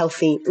pretty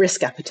healthy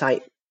risk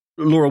appetite.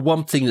 Laura,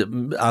 one thing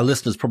that our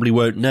listeners probably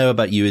won't know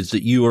about you is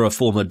that you were a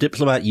former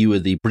diplomat. You were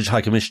the British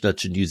High Commissioner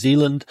to New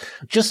Zealand.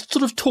 Just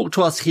sort of talk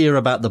to us here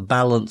about the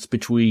balance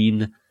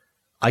between,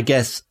 I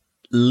guess,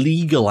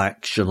 legal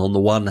action on the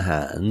one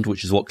hand,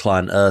 which is what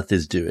Client Earth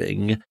is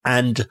doing,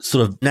 and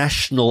sort of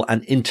national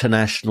and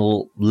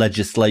international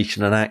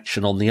legislation and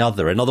action on the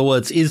other. In other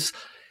words, is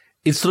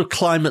sort of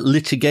climate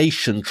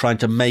litigation trying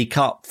to make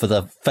up for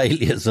the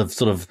failures of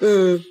sort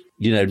of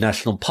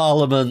national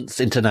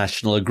parliaments,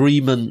 international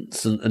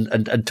agreements,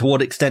 and to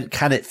what extent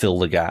can it fill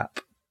the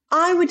gap?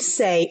 I would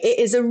say it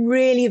is a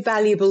really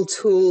valuable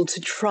tool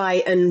to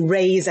try and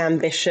raise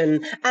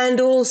ambition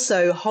and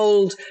also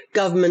hold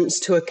governments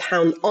to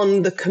account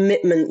on the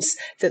commitments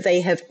that they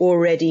have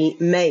already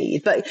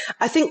made. But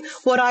I think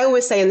what I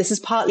always say, and this is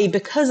partly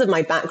because of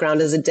my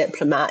background as a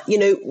diplomat,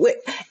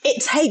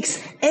 it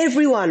takes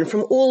everyone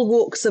from all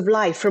walks of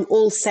life, from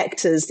all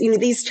sectors.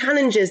 These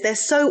challenges, they're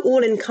so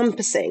all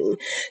encompassing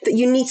that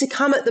you need to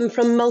come at them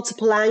from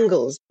multiple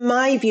angles.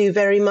 My view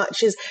very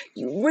much is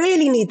you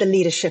really need the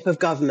leadership of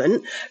government.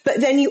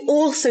 But then you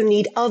also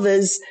need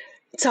others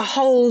to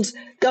hold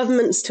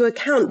governments to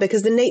account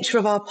because the nature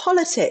of our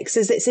politics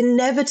is it's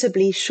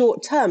inevitably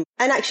short term.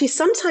 And actually,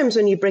 sometimes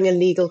when you bring a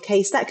legal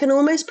case, that can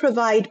almost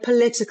provide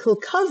political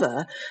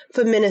cover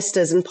for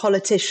ministers and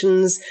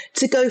politicians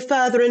to go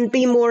further and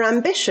be more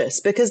ambitious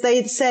because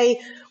they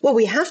say, well,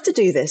 we have to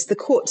do this. The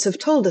courts have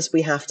told us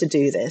we have to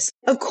do this.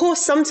 Of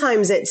course,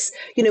 sometimes it's,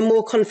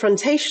 more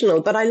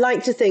confrontational, but I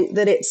like to think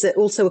that it's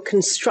also a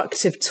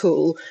constructive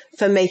tool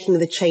for making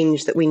the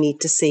change that we need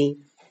to see.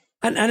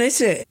 And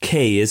is it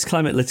key? Is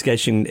climate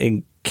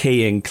litigation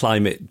key in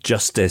climate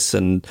justice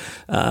and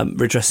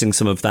redressing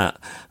some of that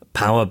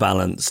power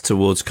balance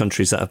towards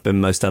countries that have been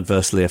most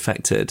adversely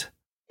affected?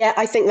 Yeah,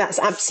 I think that's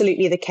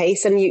absolutely the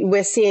case. And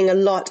we're seeing a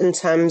lot in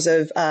terms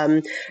of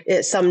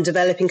some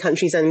developing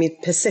countries in the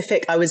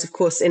Pacific. I was, of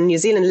course, in New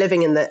Zealand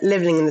living in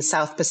the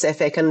South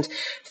Pacific. And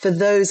for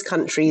those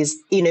countries,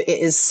 it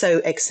is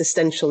so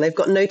existential. They've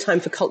got no time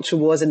for culture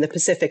wars in the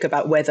Pacific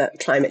about whether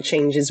climate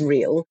change is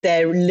real.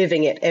 They're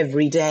living it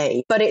every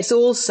day. But it's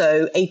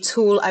also a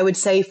tool, I would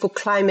say, for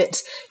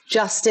climate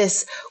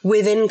justice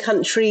within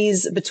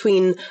countries,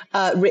 between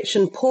rich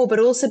and poor, but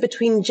also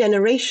between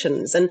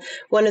generations. And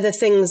one of the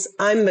things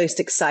I'm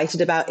most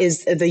excited about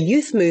is the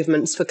youth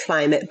movements for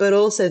climate, but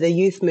also the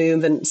youth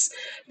movements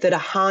that are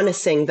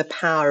harnessing the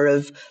power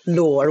of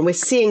law. And we're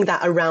seeing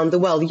that around the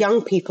world.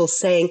 Young people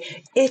saying,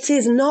 it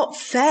is not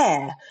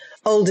fair,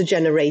 older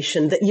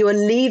generation, that you are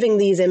leaving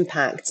these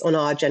impacts on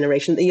our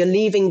generation, that you're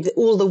leaving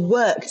all the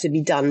work to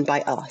be done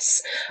by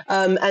us.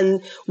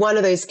 And one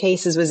of those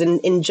cases was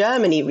in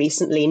Germany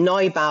recently,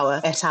 Neubauer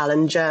et al.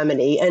 In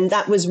Germany. And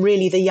that was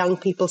really the young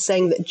people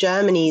saying that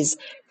Germany's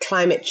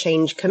climate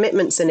change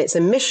commitments and its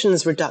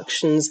emissions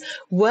reductions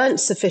weren't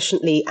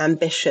sufficiently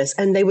ambitious,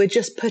 and they were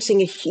just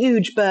putting a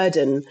huge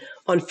burden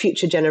on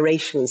future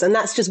generations. And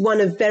that's just one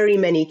of very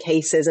many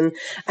cases. And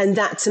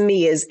that to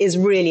me is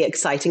really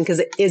exciting, because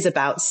it is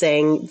about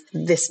saying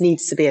this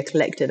needs to be a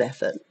collective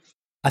effort.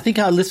 I think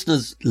our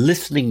listeners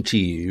listening to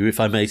you, if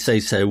I may say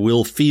so,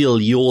 will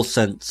feel your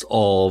sense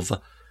of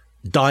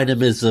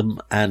dynamism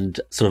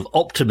and sort of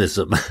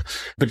optimism.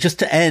 But just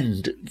to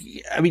end,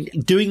 I mean,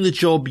 doing the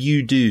job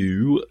you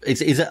do,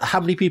 is it,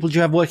 how many people do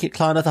you have working at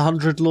Kleinert?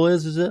 100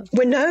 lawyers, is it?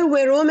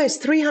 We're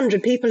almost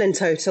 300 people in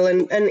total,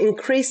 and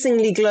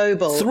increasingly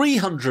global.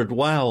 300,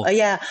 wow.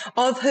 Yeah,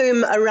 of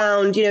whom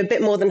around, a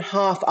bit more than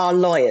half are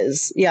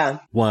lawyers. Yeah.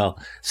 Wow.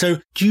 So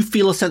do you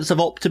feel a sense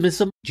of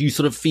optimism? Do you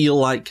sort of feel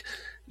like,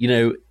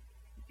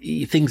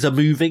 things are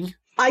moving?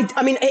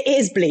 I mean, it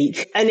is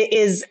bleak, and it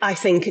is, I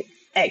think,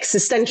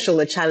 existential,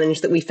 the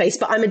challenge that we face,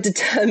 but I'm a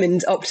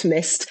determined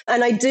optimist.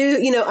 And I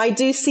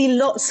do see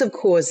lots of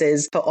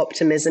causes for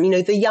optimism.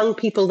 The young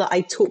people that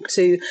I talk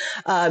to,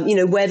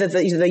 whether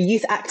the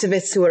youth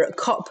activists who were at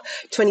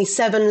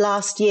COP27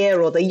 last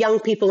year, or the young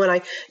people when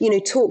I,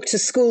 talk to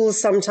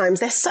schools sometimes,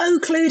 they're so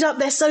clued up,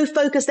 they're so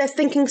focused, they're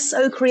thinking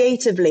so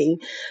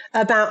creatively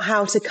about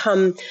how to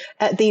come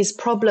at these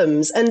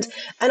problems. And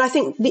I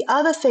think the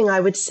other thing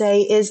I would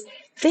say is,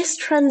 this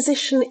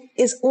transition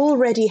is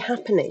already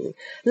happening.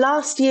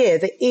 Last year,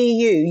 the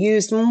EU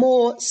used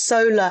more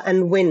solar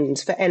and wind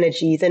for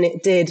energy than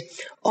it did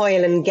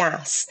oil and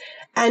gas.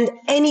 And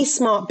any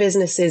smart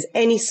businesses,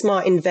 any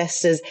smart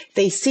investors,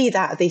 they see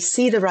that, they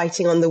see the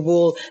writing on the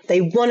wall.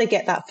 They want to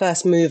get that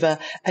first mover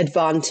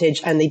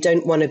advantage, and they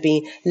don't want to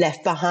be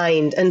left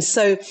behind. And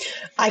so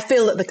I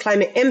feel that the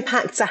climate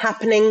impacts are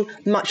happening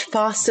much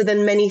faster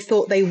than many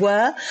thought they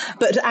were,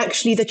 but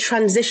actually the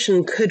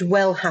transition could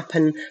well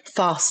happen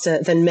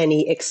faster than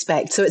many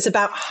expect. So it's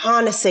about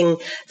harnessing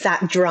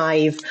that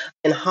drive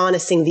and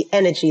harnessing the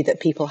energy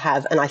that people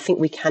have. And I think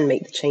we can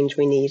make the change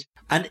we need.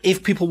 And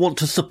if people want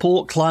to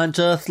support Client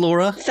Earth,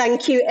 Laura?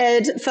 Thank you,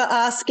 Ed, for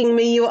asking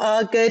me. You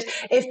are good.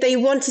 If they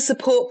want to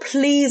support,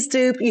 please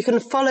do. You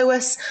can follow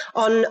us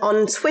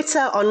on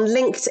Twitter, on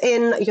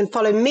LinkedIn. You can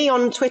follow me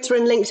on Twitter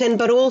and LinkedIn,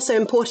 but also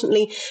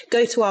importantly,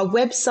 go to our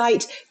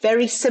website.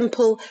 Very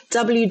simple,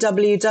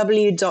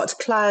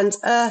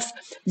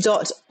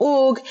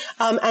 www.clientearth.org.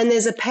 And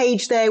there's a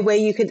page there where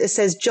it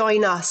says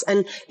join us.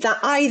 And that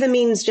either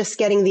means just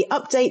getting the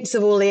updates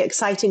of all the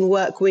exciting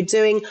work we're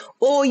doing,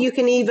 or you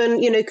can even,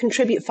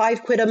 contribute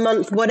 £5 a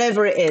month,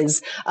 whatever it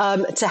is,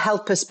 to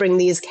help us bring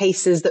these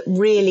cases that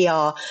really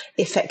are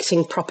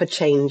effecting proper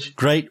change.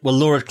 Great. Well,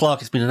 Laura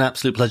Clark, it's been an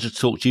absolute pleasure to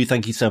talk to you.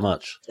 Thank you so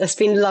much. It's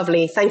been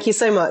lovely. Thank you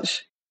so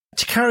much.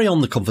 To carry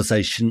on the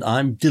conversation,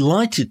 I'm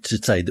delighted to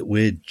say that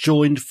we're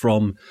joined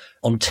from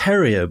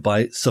Ontario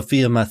by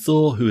Sophia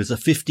Mathur, who is a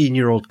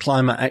 15-year-old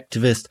climate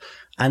activist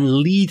and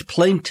lead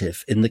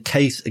plaintiff in the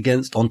case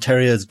against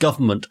Ontario's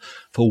government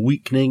for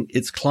weakening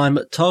its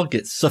climate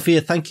targets.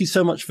 Sophia, thank you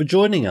so much for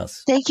joining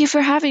us. Thank you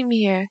for having me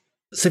here.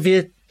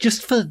 Sophia,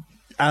 just for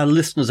our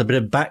listeners a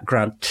bit of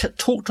background,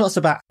 talk to us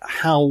about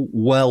how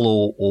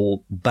well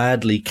or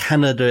badly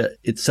Canada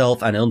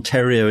itself and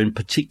Ontario in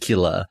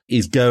particular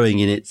is going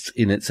in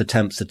its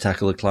attempts to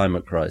tackle the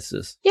climate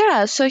crisis.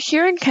 Yeah, so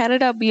here in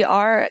Canada, we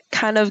are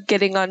kind of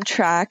getting on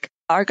track.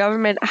 Our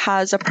government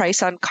has a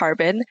price on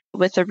carbon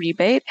with a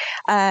rebate,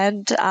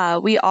 and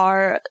we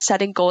are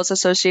setting goals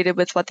associated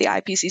with what the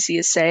IPCC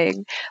is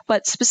saying.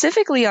 But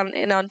specifically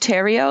in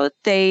Ontario,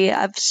 they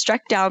have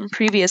struck down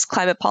previous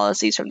climate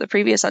policies from the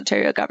previous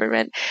Ontario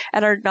government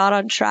and are not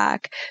on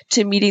track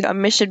to meeting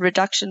emission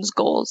reductions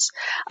goals,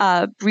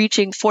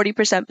 reaching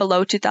 40%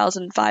 below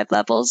 2005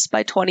 levels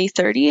by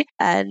 2030.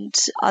 And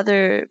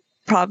other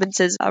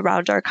provinces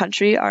around our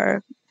country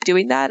are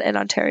doing that, and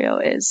Ontario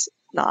is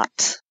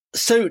not.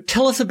 So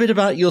tell us a bit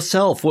about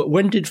yourself.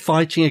 When did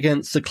fighting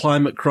against the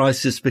climate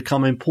crisis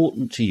become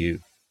important to you?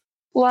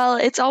 Well,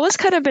 it's always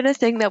kind of been a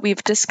thing that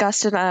we've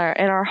discussed in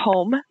our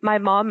home. My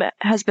mom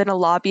has been a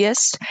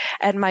lobbyist,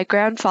 and my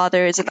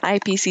grandfather is an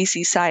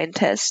IPCC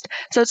scientist.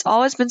 So it's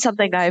always been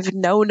something I've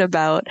known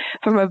about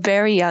from a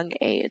very young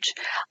age.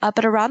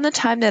 But around the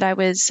time that I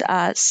was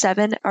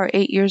 7 or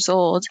 8 years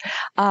old,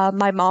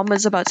 my mom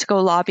was about to go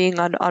lobbying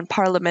on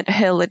Parliament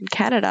Hill in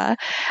Canada.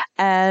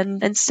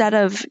 And instead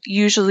of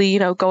usually,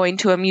 going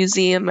to a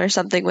museum or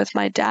something with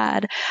my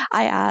dad,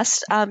 I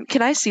asked,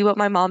 can I see what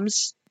my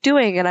mom's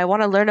doing, and I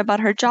want to learn about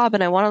her job,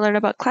 and I want to learn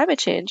about climate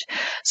change.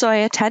 So I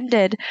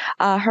attended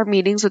her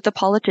meetings with the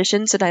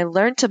politicians, and I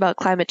learned about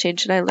climate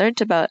change, and I learned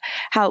about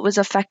how it was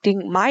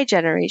affecting my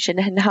generation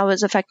and how it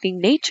was affecting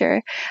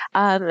nature.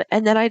 And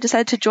then I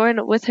decided to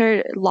join with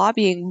her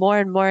lobbying more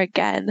and more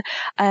again.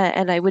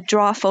 And I would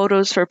draw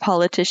photos for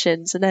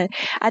politicians, and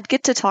I'd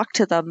get to talk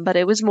to them, but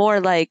it was more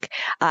like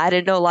I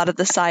didn't know a lot of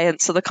the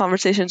science, so the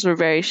conversations were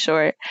very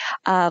short.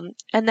 And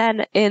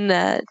then in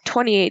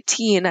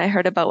 2018, I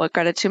heard about what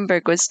Greta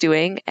Thunberg was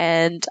doing,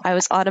 and I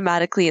was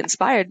automatically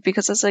inspired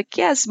because I was like,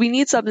 yes, we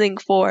need something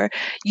for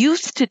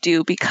youth to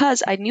do,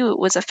 because I knew it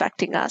was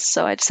affecting us.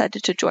 So I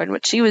decided to join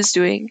what she was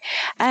doing,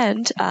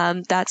 and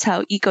that's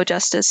how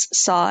EcoJustice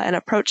saw and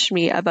approached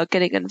me about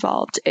getting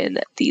involved in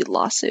the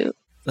lawsuit.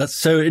 That's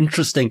so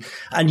interesting.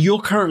 And you're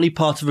currently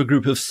part of a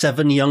group of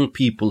 7 young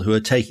people who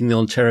are taking the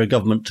Ontario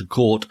government to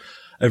court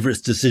over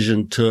its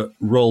decision to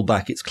roll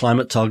back its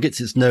climate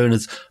targets. It's known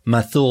as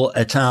Mathur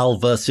et al.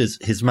 Versus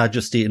His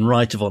Majesty in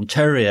Right of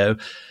Ontario.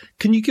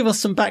 Can you give us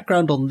some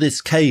background on this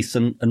case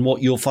and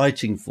what you're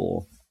fighting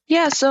for?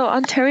 Yeah, so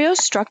Ontario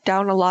struck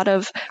down a lot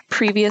of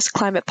previous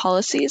climate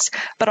policies,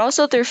 but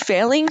also they're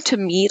failing to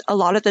meet a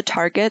lot of the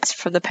targets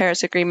from the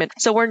Paris Agreement.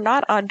 So we're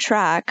not on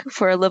track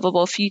for a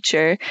livable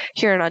future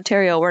here in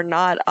Ontario. We're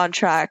not on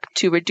track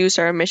to reduce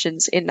our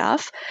emissions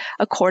enough,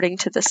 according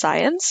to the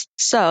science.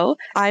 So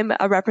I'm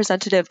a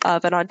representative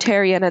of an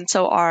Ontarian, and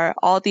so are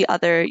all the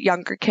other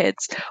younger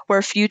kids.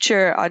 We're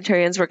future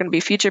Ontarians. We're going to be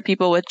future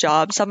people with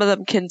jobs. Some of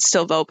them can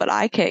still vote, but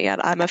I can't.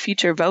 I'm a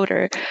future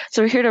voter.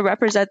 So we're here to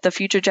represent the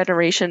future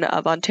generation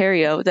of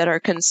Ontario that are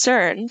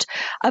concerned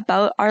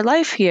about our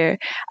life here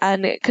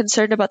and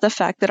concerned about the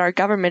fact that our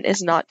government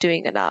is not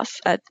doing enough.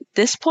 At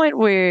this point,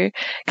 we're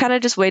kind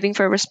of just waiting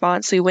for a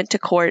response. We went to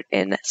court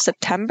in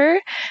September,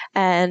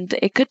 and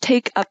it could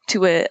take up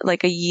to a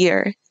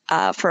year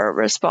for a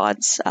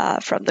response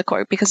from the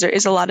court, because there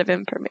is a lot of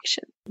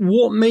information.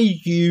 What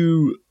made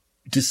you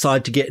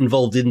decide to get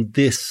involved in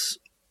this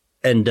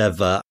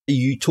endeavor?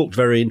 You talked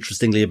very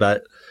interestingly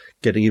about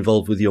getting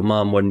involved with your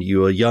mum when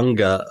you were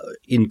younger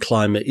in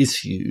climate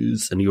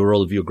issues and your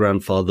role of your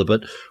grandfather.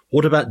 But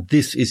what about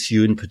this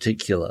issue in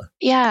particular?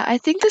 Yeah, I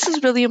think this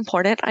is really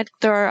important.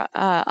 There are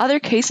other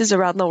cases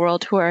around the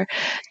world who are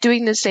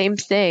doing the same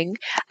thing.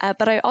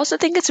 But I also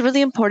think it's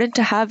really important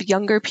to have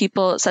younger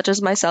people such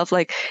as myself,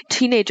 like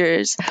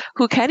teenagers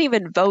who can't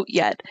even vote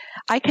yet.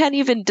 I can't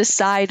even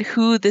decide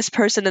who this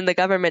person in the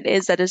government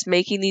is that is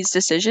making these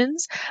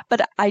decisions.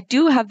 But I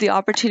do have the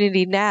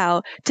opportunity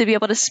now to be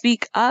able to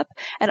speak up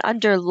and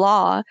under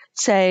law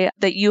say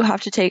that you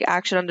have to take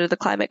action under the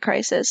climate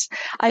crisis.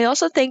 I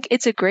also think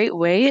it's a great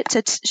way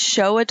to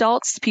show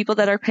adults, people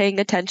that are paying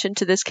attention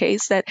to this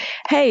case, that,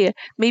 hey,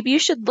 maybe you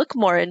should look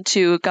more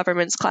into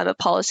government's climate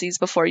policies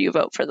before you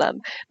vote for them.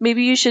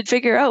 Maybe you should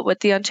figure out what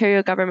the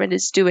Ontario government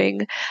is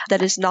doing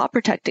that is not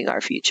protecting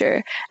our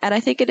future. And I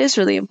think it is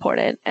really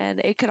important. And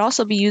it can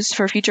also be used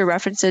for future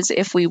references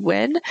if we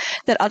win,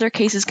 that other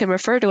cases can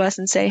refer to us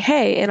and say,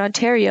 hey, in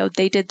Ontario,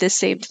 they did this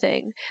same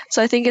thing.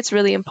 So I think it's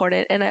really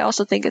important. And I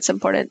also think it's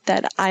important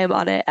that I am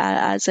on it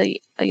as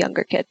a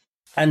younger kid.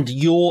 And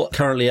you're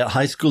currently at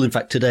high school. In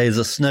fact, today is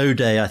a snow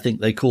day, I think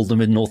they call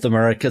them in North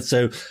America.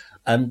 So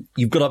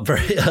you've got up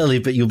very early,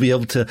 but you'll be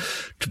able to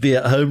be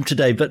at home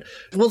today. But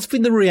what's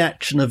been the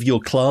reaction of your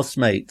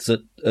classmates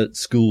at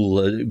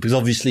school? Because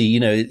obviously,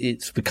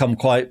 it's become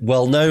quite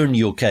well known,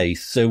 your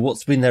case. So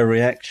what's been their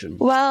reaction?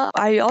 Well,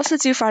 I also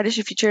do Fridays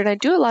for Future, and I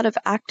do a lot of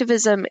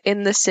activism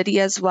in the city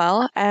as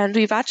well. And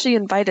we've actually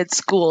invited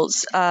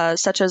schools,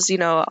 such as,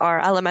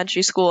 our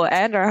elementary school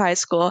and our high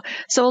school.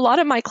 So a lot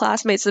of my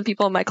classmates and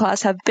people in my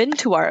class have been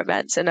to our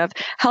events and have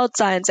held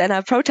signs and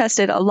have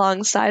protested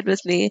alongside with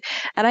me.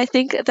 And I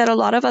think that a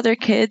lot of other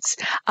kids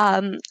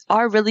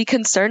are really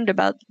concerned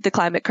about the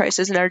climate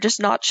crisis and are just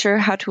not sure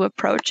how to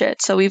approach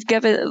it. So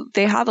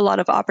they have a lot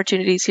of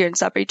opportunities here in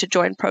Sudbury to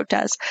join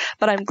protests,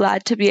 but I'm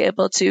glad to be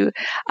able to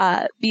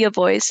be a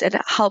voice and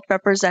help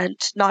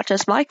represent not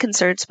just my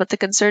concerns, but the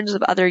concerns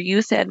of other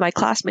youth and my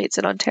classmates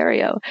in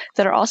Ontario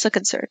that are also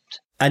concerned.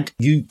 And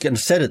you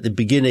said at the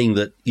beginning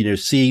that,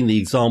 seeing the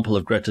example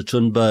of Greta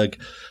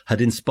Thunberg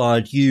had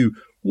inspired you.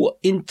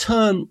 In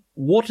turn,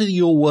 what are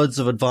your words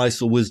of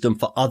advice or wisdom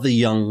for other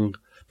young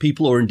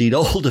people, or indeed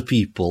older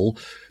people,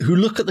 who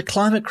look at the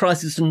climate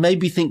crisis and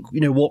maybe think,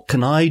 what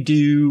can I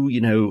do?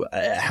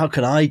 How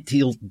can I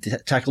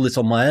tackle this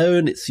on my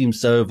own? It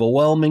seems so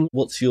overwhelming.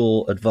 What's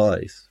your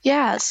advice?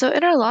 Yeah, so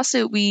in our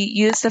lawsuit, we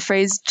use the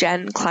phrase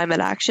Gen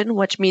Climate Action,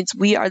 which means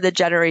we are the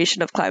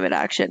generation of climate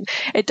action.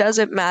 It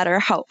doesn't matter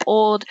how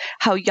old,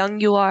 how young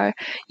you are.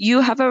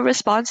 You have a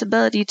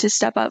responsibility to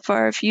step up for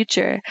our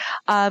future.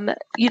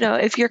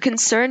 If you're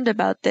concerned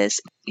about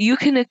this, you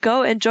can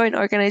go and join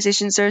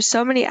organizations. There are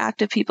so many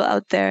active people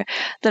out there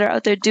that are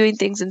out there doing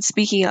things and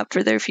speaking up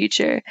for their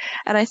future.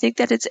 And I think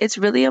that it's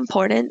really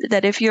important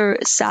that if you're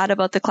sad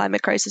about the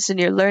climate crisis and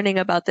you're learning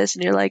about this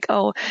and you're like,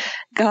 oh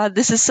God,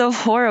 this is so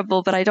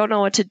horrible, but I don't know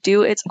what to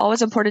do. It's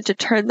always important to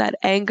turn that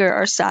anger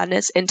or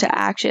sadness into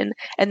action.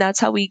 And that's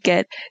how we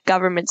get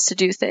governments to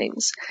do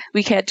things.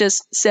 We can't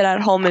just sit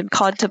at home and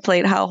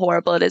contemplate how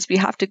horrible it is. We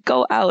have to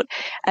go out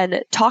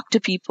and talk to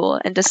people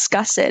and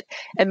discuss it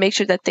and make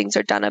sure that things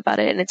are done about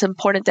it. And it's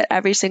important that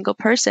every single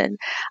person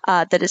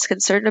that is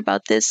concerned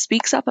about this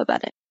speaks up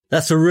about it.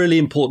 That's a really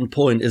important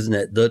point, isn't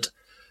it? That,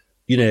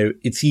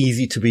 it's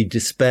easy to be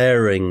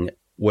despairing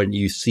when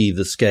you see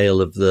the scale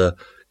of the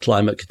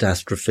climate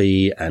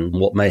catastrophe and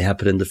what may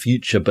happen in the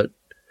future. But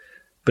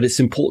it's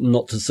important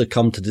not to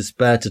succumb to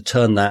despair, to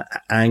turn that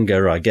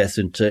anger, I guess,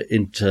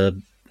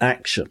 into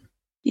action.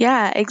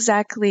 Yeah,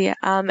 exactly.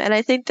 And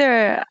I think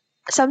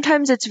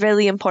sometimes it's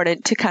really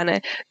important to kind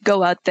of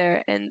go out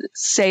there and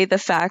say the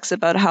facts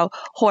about how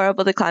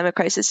horrible the climate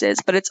crisis is.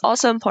 But it's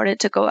also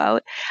important to go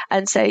out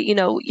and say,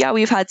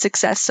 we've had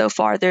success so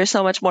far. There's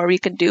so much more we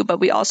can do, but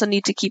we also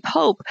need to keep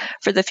hope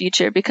for the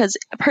future, because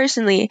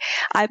personally,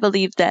 I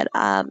believe that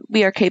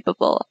we are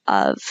capable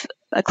of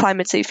a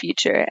climate safe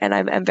future. And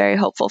I'm very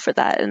hopeful for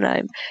that. And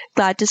I'm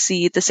glad to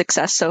see the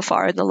success so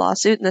far in the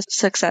lawsuit and the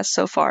success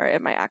so far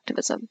in my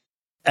activism.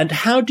 And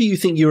how do you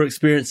think your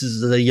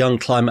experiences as a young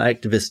climate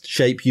activist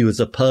shape you as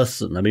a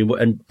person? I mean,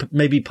 and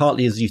maybe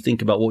partly as you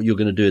think about what you're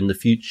going to do in the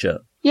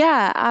future.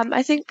 Yeah,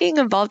 I think being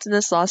involved in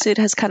this lawsuit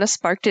has kind of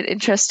sparked an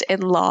interest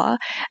in law.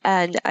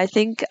 And I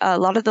think a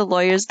lot of the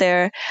lawyers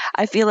there,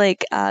 I feel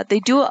like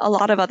they do a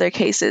lot of other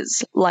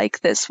cases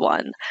like this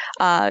one,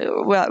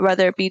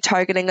 whether it be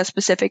targeting a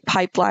specific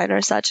pipeline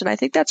or such. And I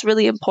think that's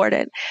really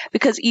important,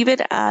 because even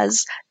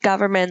as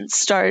governments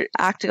start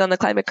acting on the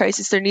climate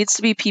crisis, there needs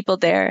to be people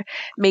there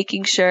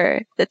making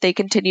sure that they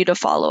continue to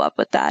follow up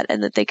with that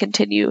and that they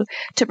continue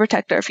to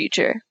protect our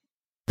future.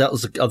 That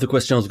was the other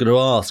question I was going to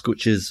ask,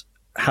 which is,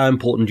 how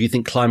important do you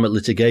think climate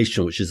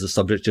litigation, which is the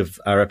subject of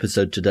our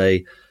episode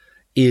today,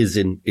 is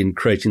in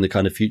creating the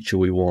kind of future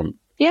we want?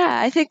 Yeah,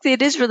 I think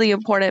it is really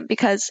important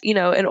because, in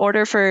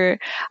order for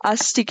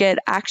us to get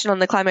action on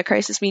the climate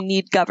crisis, we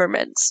need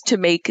governments to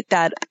make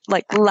that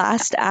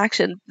last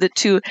action,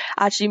 to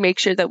actually make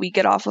sure that we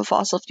get off of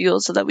fossil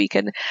fuels so that we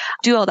can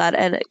do all that.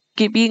 And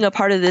being a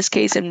part of this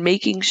case and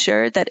making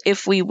sure that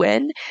if we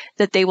win,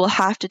 that they will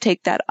have to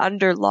take that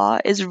under law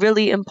is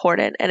really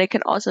important. And it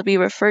can also be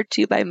referred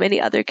to by many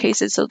other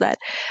cases, so that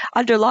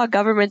under law,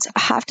 governments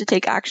have to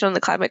take action on the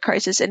climate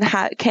crisis and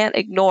can't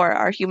ignore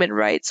our human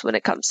rights when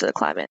it comes to the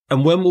climate.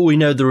 And when will we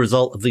know the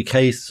result of the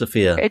case,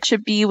 Sophia? It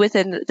should be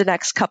within the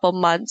next couple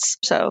months.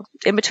 So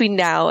in between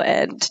now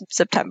and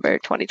September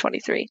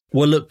 2023.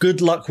 Well, look, good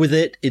luck with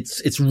it.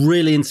 It's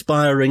really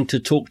inspiring to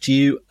talk to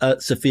you,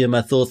 Sophia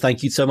Mathur.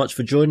 Thank you so much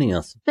for joining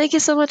us. Thank you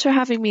so much for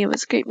having me. It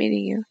was great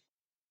meeting you.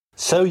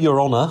 So,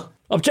 Your Honour.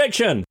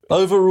 Objection!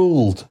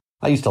 Overruled.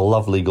 I used to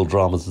love legal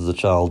dramas as a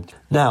child.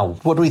 Now,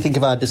 what do we think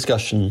of our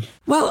discussion?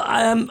 Well,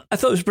 I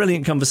thought it was a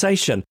brilliant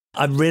conversation.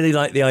 I really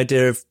like the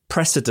idea of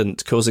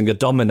precedent causing a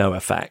domino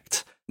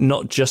effect,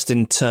 not just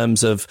in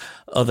terms of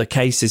other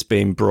cases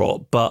being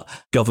brought, but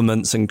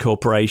governments and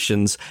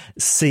corporations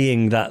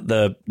seeing that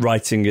the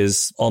writing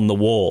is on the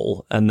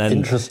wall and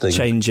then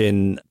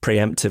changing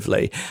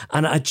preemptively.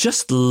 And I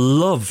just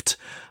loved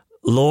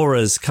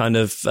Laura's kind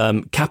of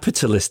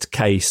capitalist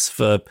case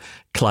for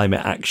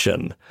climate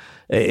action.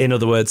 In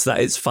other words, that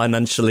it's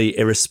financially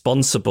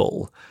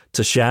irresponsible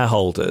to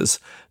shareholders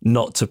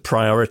not to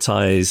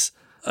prioritise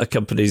a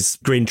company's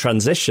green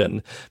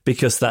transition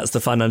because that's the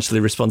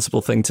financially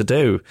responsible thing to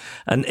do.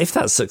 And if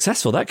that's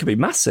successful, that could be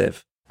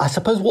massive. I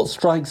suppose what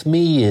strikes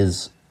me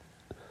is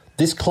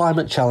this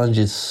climate challenge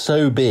is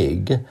so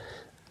big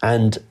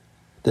and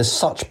there's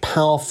such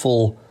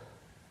powerful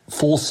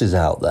forces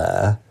out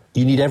there.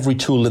 You need every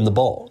tool in the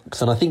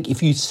box. And I think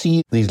if you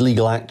see these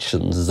legal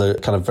actions as a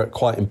kind of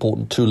quite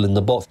important tool in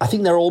the box, I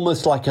think they're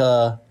almost like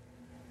a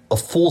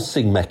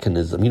forcing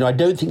mechanism. I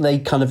don't think they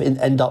kind of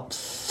end up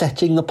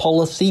setting the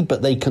policy,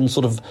 but they can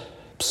sort of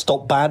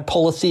stop bad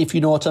policy, if you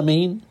know what I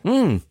mean.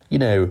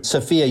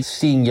 Sophia,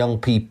 seeing young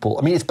people,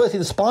 it's both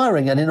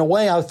inspiring and in a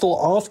way I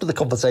thought after the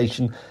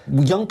conversation,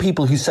 young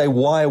people who say,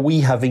 why are we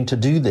having to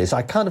do this?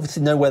 I kind of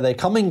know where they're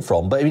coming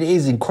from, but it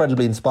is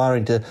incredibly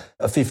inspiring to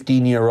a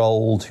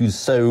 15-year-old who's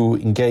so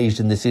engaged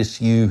in this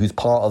issue, who's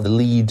part of the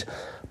lead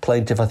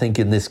plaintiff, I think,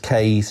 in this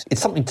case.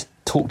 It's something to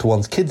talk to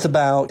one's kids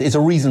about. It's a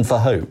reason for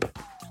hope.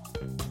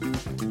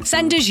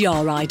 Send us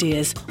your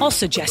ideas or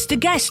suggest a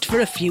guest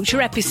for a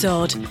future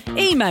episode.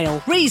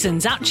 Email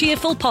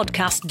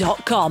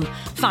reasons@cheerfulpodcast.com.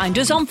 Find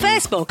us on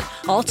Facebook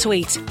or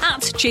tweet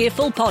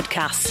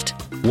 @cheerfulpodcast.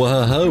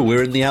 Whoa,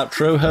 we're in the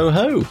outro,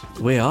 ho-ho.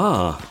 We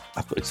are.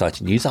 I've got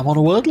exciting news. I'm on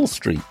a Wordle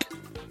streak.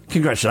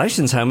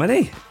 Congratulations, how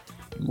many?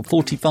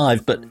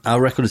 45, but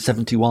our record is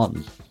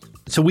 71.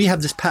 So we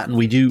have this pattern.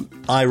 We do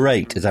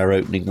irate as our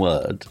opening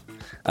word.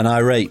 And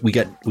irate, we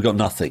got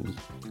nothing.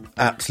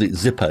 Absolute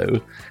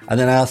zippo. And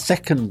then our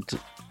second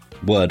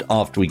word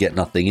after we get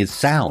nothing is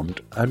sound.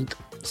 And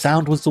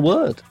sound was the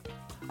word.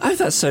 Oh,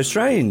 that's so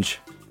strange.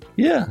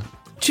 Yeah.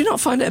 Do you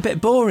not find it a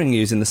bit boring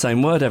using the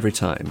same word every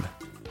time?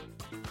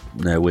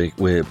 No, we're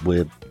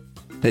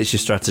It's your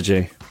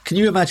strategy. Can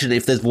you imagine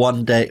if there's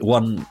one day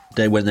when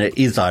there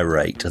is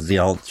irate as the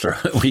answer,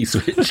 we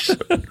switch?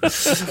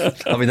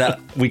 I mean, that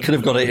we could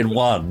have got it in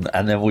one,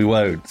 and then we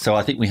won't. So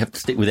I think we have to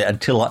stick with it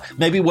until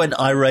maybe when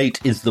irate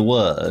is the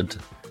word,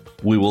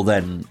 we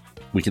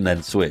can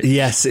then switch.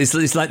 Yes,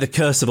 it's like the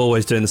curse of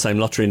always doing the same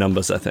lottery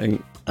numbers, I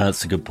think.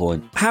 That's a good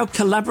point. How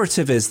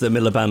collaborative is the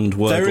Miliband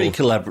Wordle?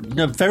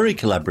 Very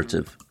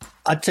collaborative.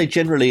 I'd say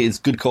generally it's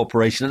good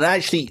cooperation. And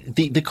actually,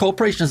 the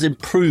cooperation has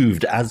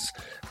improved as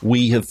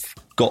we have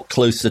got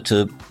closer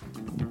to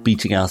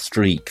beating our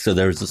streak. So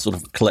there is a sort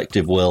of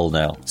collective will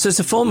now. So it's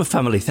a form of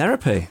family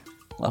therapy.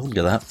 I wouldn't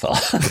go that far.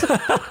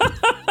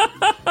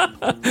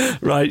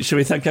 Right, shall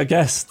we thank our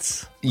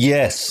guests?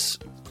 Yes.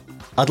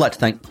 I'd like to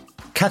thank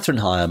Catherine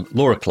Hyam,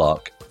 Laura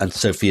Clark and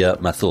Sophia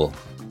Mathur.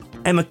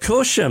 Emma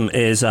Corsham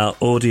is our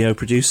audio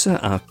producer.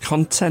 Our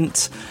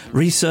content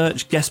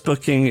research, guest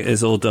booking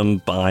is all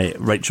done by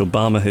Rachel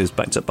Balmer, who's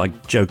backed up by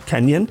Joe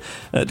Kenyon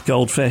at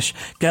Goldfish.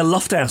 Gail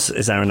Lofthouse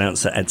is our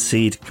announcer. Ed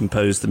Seed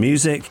composed the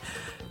music.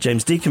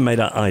 James Deacon made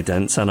our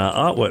idents, and our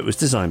artwork was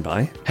designed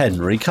by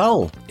Henry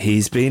Cull.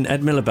 He's been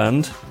Ed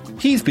Miliband.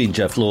 He's been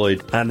Jeff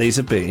Lloyd. And these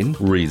have been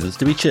Reasons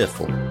to be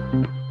Cheerful.